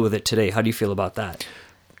 deal with it today. How do you feel about that?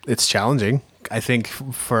 It's challenging. I think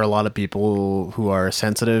for a lot of people who are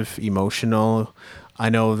sensitive, emotional, I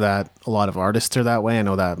know that a lot of artists are that way. I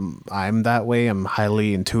know that I'm that way. I'm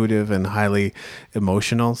highly intuitive and highly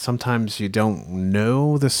emotional. Sometimes you don't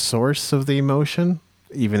know the source of the emotion,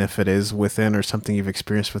 even if it is within or something you've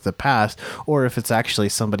experienced with the past, or if it's actually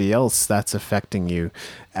somebody else that's affecting you.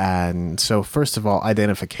 And so first of all,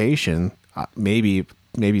 identification, maybe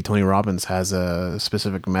Tony Robbins has a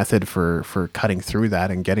specific method for cutting through that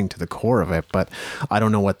and getting to the core of it, but I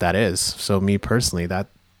don't know what that is. So me personally, that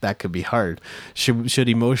could be hard. Should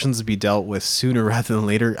emotions be dealt with sooner rather than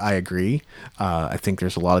later? I agree. I think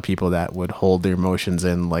there's a lot of people that would hold their emotions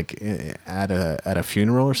in, like at a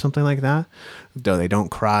funeral or something like that. They don't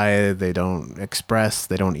cry, they don't express,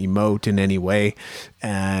 they don't emote in any way.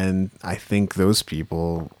 And I think those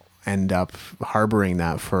people end up harboring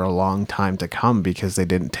that for a long time to come because they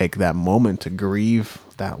didn't take that moment to grieve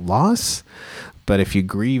that loss. But if you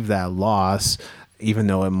grieve that loss, even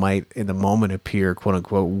though it might in the moment appear quote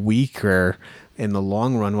unquote weaker, in the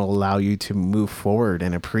long run will allow you to move forward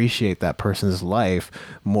and appreciate that person's life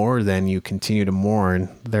more than you continue to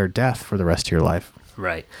mourn their death for the rest of your life.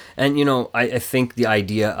 Right. And, I think the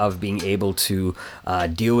idea of being able to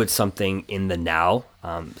deal with something in the now,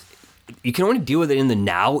 you can only deal with it in the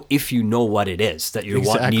now if you know what it is that you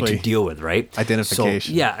need to deal with, right?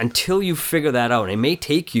 Identification. So, yeah, until you figure that out. And it may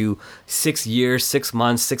take you 6 years, 6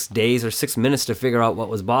 months, 6 days, or 6 minutes to figure out what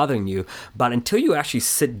was bothering you. But until you actually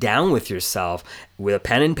sit down with yourself with a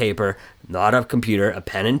pen and paper, not a computer, a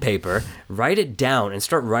pen and paper, write it down and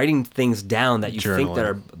start writing things down that you think that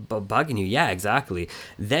are bugging you. Yeah, exactly.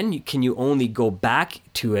 Then can you only go back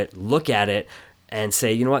to it, look at it, and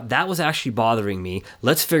say, you know what, that was actually bothering me.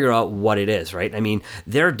 Let's figure out what it is, right? I mean,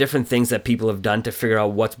 there are different things that people have done to figure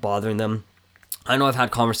out what's bothering them. I know I've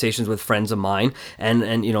had conversations with friends of mine, and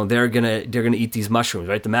they're gonna eat these mushrooms,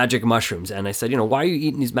 right? The magic mushrooms. And I said, why are you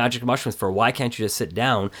eating these magic mushrooms for? Why can't you just sit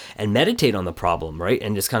down and meditate on the problem, right?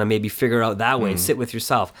 And just kind of maybe figure out that way and sit with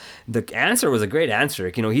yourself. The answer was a great answer.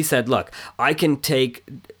 He said, look, I can take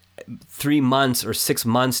 3 months or 6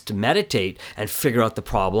 months to meditate and figure out the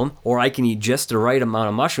problem, or I can eat just the right amount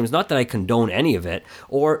of mushrooms. Not that I condone any of it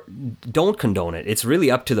or don't condone it. It's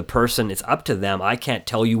really up to the person. It's up to them. I can't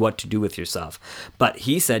tell you what to do with yourself. But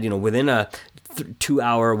he said, within a 2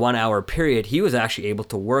 hour, 1 hour period, he was actually able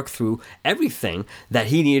to work through everything that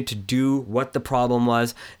he needed to do, what the problem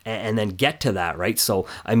was, and then get to that, right? So,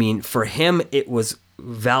 I mean, for him, it was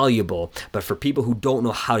valuable, but for people who don't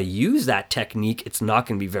know how to use that technique, it's not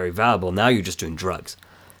going to be very valuable. Now you're just doing drugs.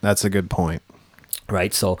 That's a good point.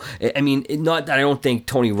 Right. So, I mean, not that I don't think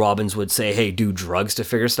Tony Robbins would say, hey, do drugs to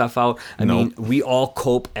figure stuff out. I mean, we all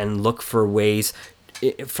cope and look for ways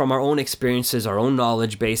from our own experiences, our own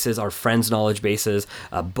knowledge bases, our friends' knowledge bases,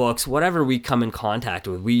 books, whatever we come in contact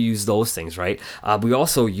with, we use those things, right? We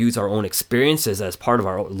also use our own experiences as part of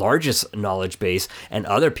our largest knowledge base, and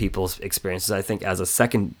other people's experiences, I think, as a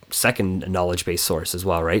second knowledge base source as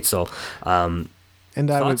well, right? So, And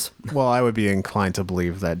thoughts? I would be inclined to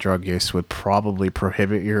believe that drug use would probably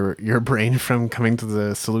prohibit your brain from coming to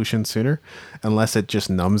the solution sooner, unless it just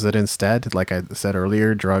numbs it instead. Like I said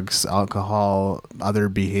earlier, drugs, alcohol, other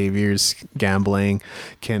behaviors, gambling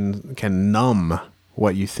can numb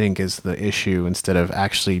what you think is the issue instead of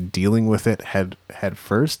actually dealing with it head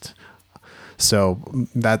first. So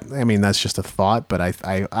that's just a thought, but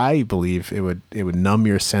I believe it would numb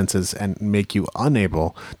your senses and make you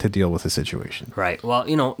unable to deal with the situation. Right.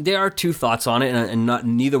 Well, there are two thoughts on it, and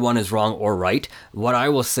neither one is wrong or right. What I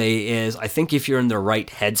will say is, I think if you're in the right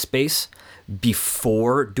headspace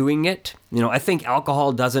before doing it, I think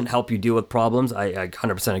alcohol doesn't help you deal with problems. I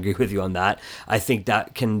 100% agree with you on that. I think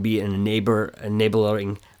that can be an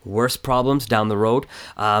enabling worse problems down the road.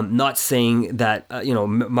 Not saying that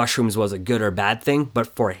mushrooms was a good or bad thing, but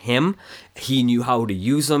for him, he knew how to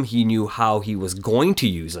use them. He knew how he was going to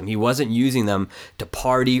use them. He wasn't using them to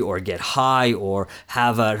party or get high or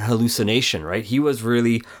have a hallucination, right? He was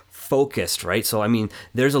really focused, right? So,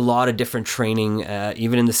 there's a lot of different training,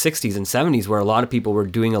 even in the 60s and 70s, where a lot of people were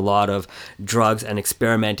doing a lot of drugs and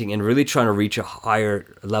experimenting and really trying to reach a higher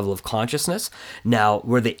level of consciousness. Now,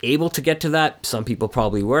 were they able to get to that? Some people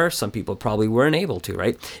probably were. Some people probably weren't able to,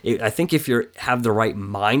 right? I think if you have the right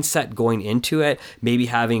mindset going into it, maybe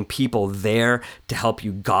having people there to help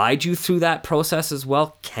you guide you through that process as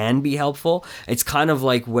well can be helpful. It's kind of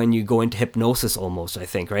like when you go into hypnosis almost, I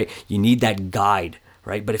think, right? You need that guide,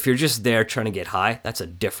 right? But if you're just there trying to get high, that's a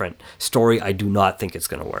different story. I do not think it's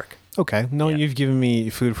going to work. Okay. No, yeah. You've given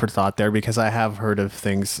me food for thought there, because I have heard of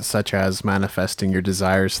things such as manifesting your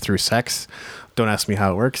desires through sex. Don't ask me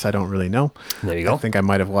how it works. I don't really know. There you go. I think I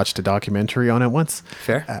might have watched a documentary on it once.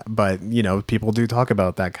 Fair. But, people do talk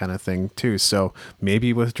about that kind of thing too. So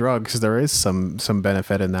maybe with drugs, there is some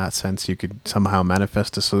benefit in that sense. You could somehow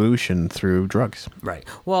manifest a solution through drugs. Right.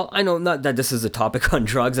 Well, I know not that this is a topic on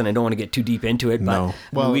drugs, and I don't want to get too deep into it, but no.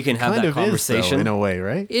 Well, we can have that conversation. Is, though, in a way,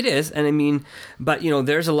 right? It is. And but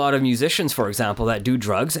there's a lot of musicians, for example, that do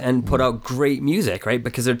drugs and put out great music, right?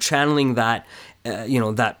 Because they're channeling that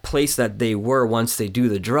that place that they were once they do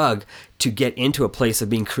the drug to get into a place of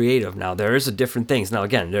being creative. Now, there is a different things. Now,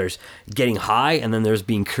 again, there's getting high, and then there's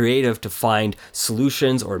being creative to find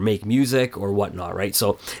solutions or make music or whatnot, right?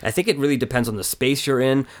 So I think it really depends on the space you're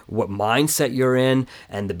in, what mindset you're in,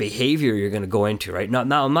 and the behavior you're going to go into, right?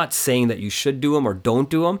 Now, I'm not saying that you should do them or don't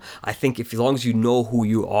do them. I think as long as you know who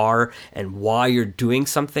you are and why you're doing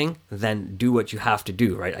something, then do what you have to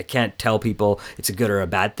do, right? I can't tell people it's a good or a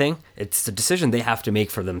bad thing. It's the decision they have to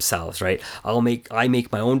make for themselves, right? I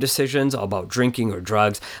make my own decisions about drinking or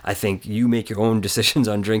drugs. I think you make your own decisions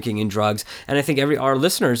on drinking and drugs, and I think our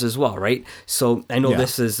listeners as well, right? So I know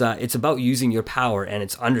this is it's about using your power, and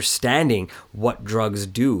it's understanding what drugs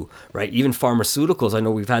do, right? Even pharmaceuticals. I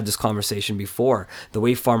know we've had this conversation before. The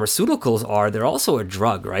way pharmaceuticals are, they're also a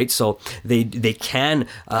drug, right? So they can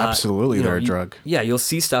absolutely they're a drug. Yeah, you'll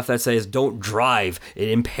see stuff that says don't drive. It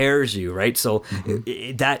impairs you, right? So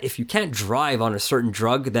that if you can't drive on a certain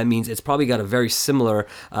drug, that means it's probably got a very similar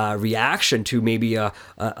reaction to maybe a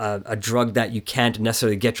drug that you can't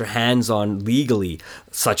necessarily get your hands on legally,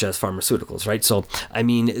 such as pharmaceuticals, right? So,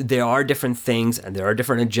 there are different things and there are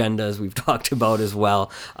different agendas we've talked about as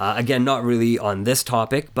well. Again, not really on this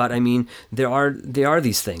topic, but there are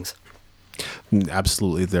these things.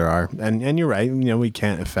 Absolutely, there are, and you're right. We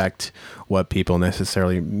can't affect what people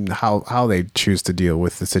necessarily how they choose to deal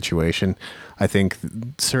with the situation. I think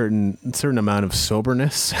certain amount of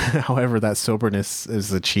soberness, however that soberness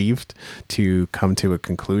is achieved to come to a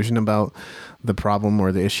conclusion about the problem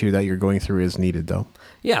or the issue that you're going through, is needed, though.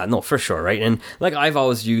 Yeah, no, for sure, right? And like I've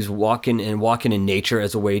always used walking in nature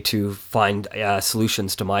as a way to find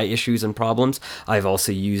solutions to my issues and problems. I've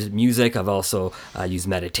also used music. I've also used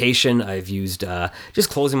meditation. I've used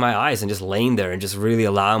just closing my eyes and just laying there and just really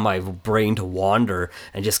allowing my brain to wander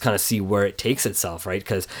and just kind of see where it takes itself, right?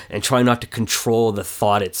 And try not to control the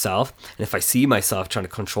thought itself. And if I see myself trying to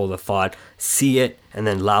control the thought, see it, and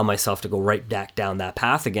then allow myself to go right back down that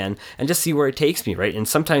path again and just see where it takes me, right? And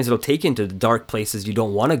sometimes it'll take you into the dark places you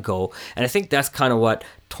don't want to go. And I think that's kind of what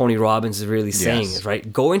Tony Robbins is really saying, is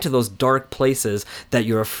right? Go into those dark places that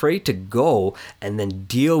you're afraid to go, and then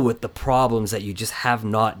deal with the problems that you just have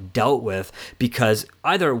not dealt with, because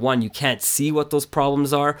either one, you can't see what those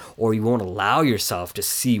problems are, or you won't allow yourself to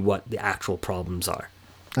see what the actual problems are.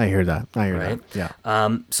 I hear that. I hear Right. that.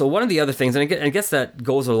 Yeah. So one of the other things, and I guess that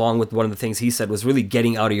goes along with one of the things he said, was really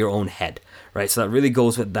getting out of your own head, right? So that really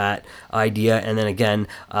goes with that idea. And then again,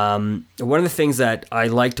 one of the things that I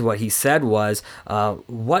liked what he said was,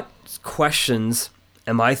 what questions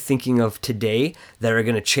am I thinking of today that are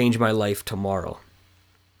going to change my life tomorrow?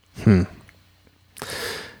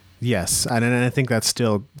 Yes, and I think that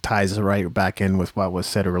still ties right back in with what was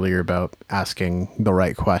said earlier about asking the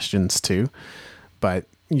right questions too. But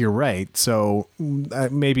you're right. So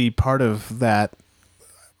maybe part of that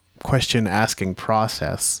question asking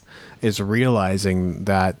process is realizing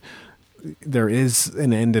that there is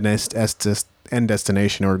an end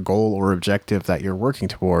destination or goal or objective that you're working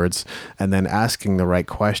towards, and then asking the right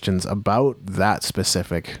questions about that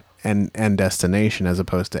specific end destination as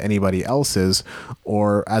opposed to anybody else's,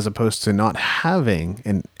 or as opposed to not having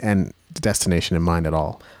an end destination in mind at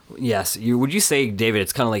all. Yes. Would you say, David,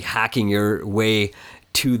 it's kind of like hacking your way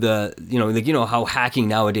to the, how hacking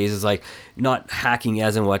nowadays is like not hacking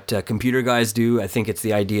as in what computer guys do. I think it's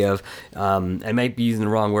the idea of, I might be using the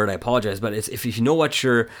wrong word, I apologize, but it's if you know what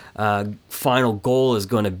your final goal is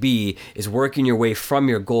going to be, is working your way from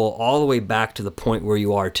your goal all the way back to the point where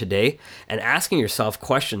you are today and asking yourself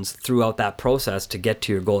questions throughout that process to get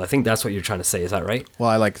to your goal. I think that's what you're trying to say. Is that right? Well,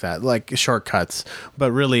 I like that, like shortcuts,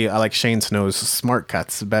 but really I like Shane Snow's smart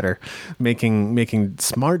cuts better, making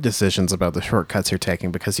smart decisions about the shortcuts you're taking,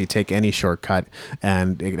 because you take any shortcut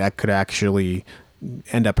and that could actually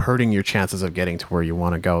end up hurting your chances of getting to where you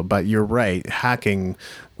want to go. But you're right, hacking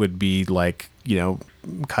would be like,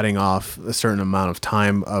 cutting off a certain amount of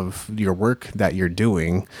time of your work that you're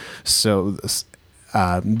doing, so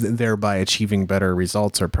thereby achieving better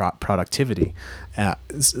results or productivity.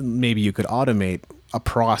 Maybe you could automate a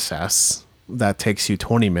process that takes you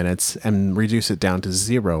 20 minutes and reduce it down to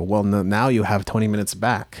 0. Well, now you have 20 minutes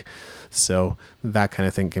back. So that kind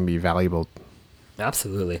of thing can be valuable.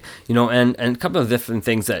 Absolutely. And a couple of different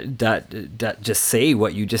things that just say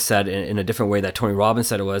what you just said in a different way that Tony Robbins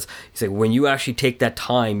said it was. He said, when you actually take that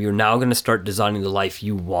time, you're now going to start designing the life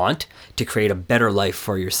you want to create a better life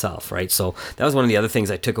for yourself, right? So that was one of the other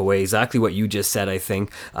things I took away, exactly what you just said, I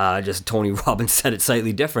think. Just Tony Robbins said it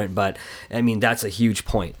slightly different, but I mean, that's a huge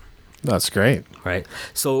point. That's great. Right.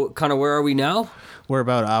 So kind of where are we now? We're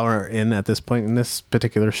about an hour in at this point in this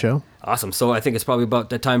particular show. Awesome. So I think it's probably about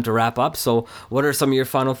the time to wrap up. So what are some of your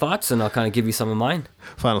final thoughts? And I'll kind of give you some of mine.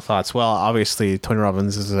 Final thoughts. Well, obviously, Tony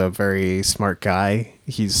Robbins is a very smart guy.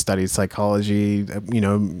 He's studied psychology,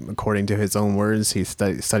 according to his own words. He's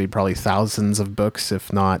studied probably thousands of books,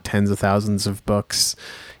 if not tens of thousands of books.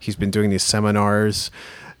 He's been doing these seminars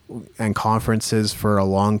and conferences for a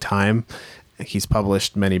long time. He's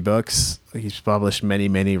published many books. He's published many,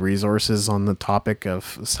 many resources on the topic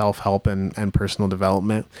of self-help and personal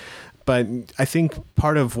development. But I think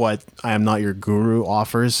part of what I Am Not Your Guru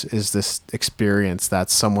offers is this experience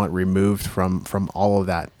that's somewhat removed from all of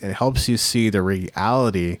that. It helps you see the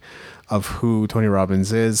reality of who Tony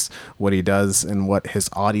Robbins is, what he does, and what his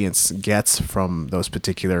audience gets from those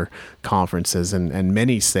particular conferences. And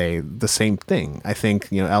many say the same thing. I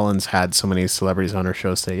think, Ellen's had so many celebrities on her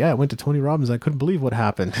show say, yeah, I went to Tony Robbins. I couldn't believe what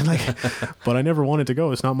happened. But I never wanted to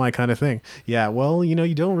go. It's not my kind of thing. Yeah, well,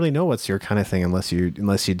 you don't really know what's your kind of thing unless you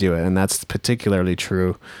do it. And that's particularly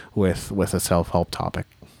true with a self-help topic.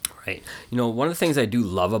 Right. One of the things I do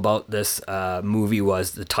love about this movie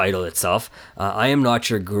was the title itself. I Am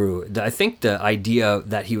Not Your Guru. I think the idea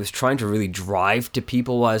that he was trying to really drive to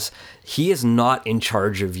people was, he is not in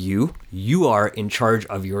charge of you. You are in charge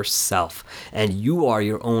of yourself, and you are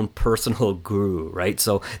your own personal guru, right?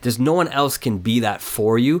 So there's no one else can be that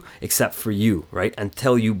for you except for you, right?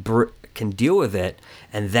 Until you can deal with it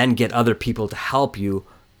and then get other people to help you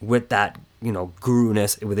with that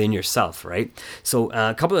guru-ness within yourself, right? So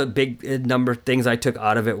a couple of big number things I took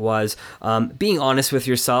out of it was being honest with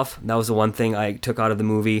yourself. That was the one thing I took out of the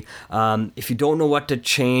movie. If you don't know what to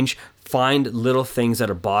change, find little things that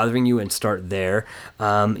are bothering you and start there.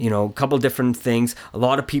 A couple different things. A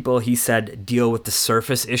lot of people, he said, deal with the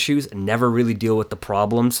surface issues and never really deal with the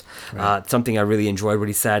problems. Right. Something I really enjoyed what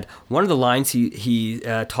he said. One of the lines he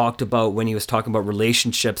talked about when he was talking about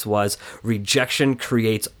relationships was, rejection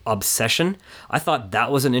creates obsession. I thought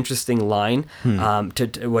that was an interesting line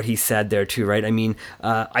to what he said there too, right? I mean,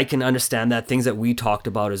 I can understand that, things that we talked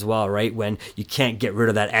about as well, right? When you can't get rid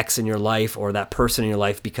of that ex in your life or that person in your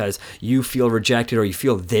life because you feel rejected or you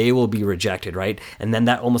feel they will be rejected, right? And then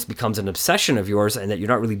that almost becomes an obsession of yours and that you're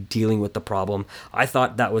not really dealing with the problem. I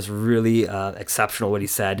thought that was really exceptional what he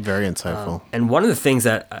said. Very insightful. And one of the things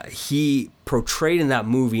that he portrayed in that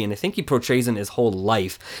movie, and I think he portrays in his whole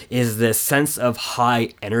life, is this sense of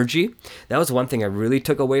high energy. That was one thing I really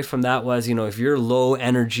took away from that was, if you're low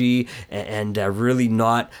energy and really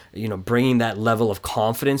not, bringing that level of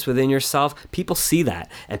confidence within yourself, people see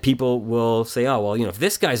that and people will say, oh, well, if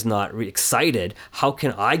this guy's not excited, how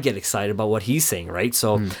can I get excited about what he's saying, right?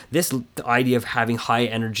 So this idea of having high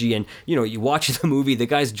energy and, you watch the movie, the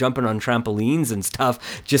guy's jumping on trampolines and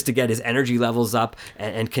stuff just to get his energy levels up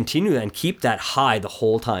and continue and keep that high the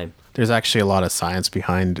whole time. There's actually a lot of science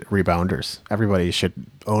behind rebounders. Everybody should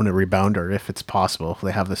own a rebounder if it's possible. If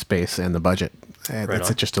they have the space and the budget.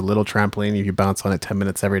 It's just a little trampoline. You bounce on it 10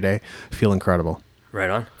 minutes every day. Feel incredible. Right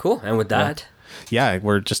on. Cool. And with that... Yeah,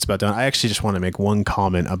 we're just about done. I actually just want to make one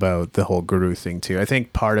comment about the whole guru thing too. I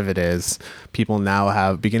think part of it is people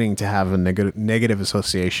now beginning to have a negative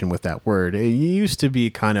association with that word. It used to be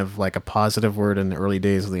kind of like a positive word in the early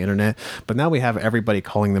days of the internet, but now we have everybody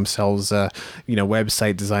calling themselves a,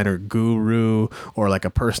 website designer guru or like a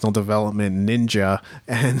personal development ninja,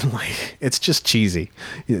 and like it's just cheesy.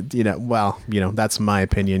 That's my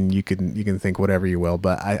opinion. You can think whatever you will,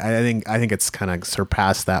 but I think it's kind of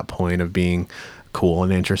surpassed that point of being cool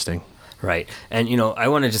and interesting. Right. And, I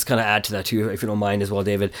want to just kind of add to that too, if you don't mind as well,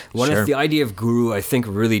 David. Sure. The idea of guru, I think,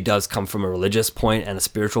 really does come from a religious point and a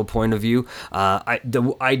spiritual point of view.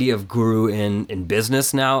 The idea of guru in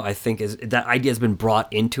business now, I think, is that idea has been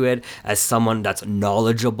brought into it as someone that's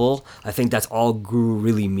knowledgeable. I think that's all guru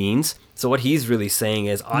really means. So what he's really saying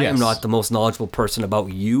is, I am not the most knowledgeable person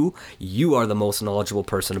about you. You are the most knowledgeable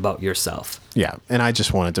person about yourself. Yeah, and I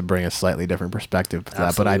just wanted to bring a slightly different perspective to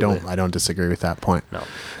that, but I don't disagree with that point. No.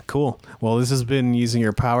 Cool. Well, this has been Using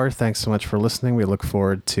Your Power. Thanks so much for listening. We look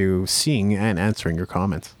forward to seeing and answering your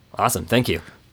comments. Awesome. Thank you.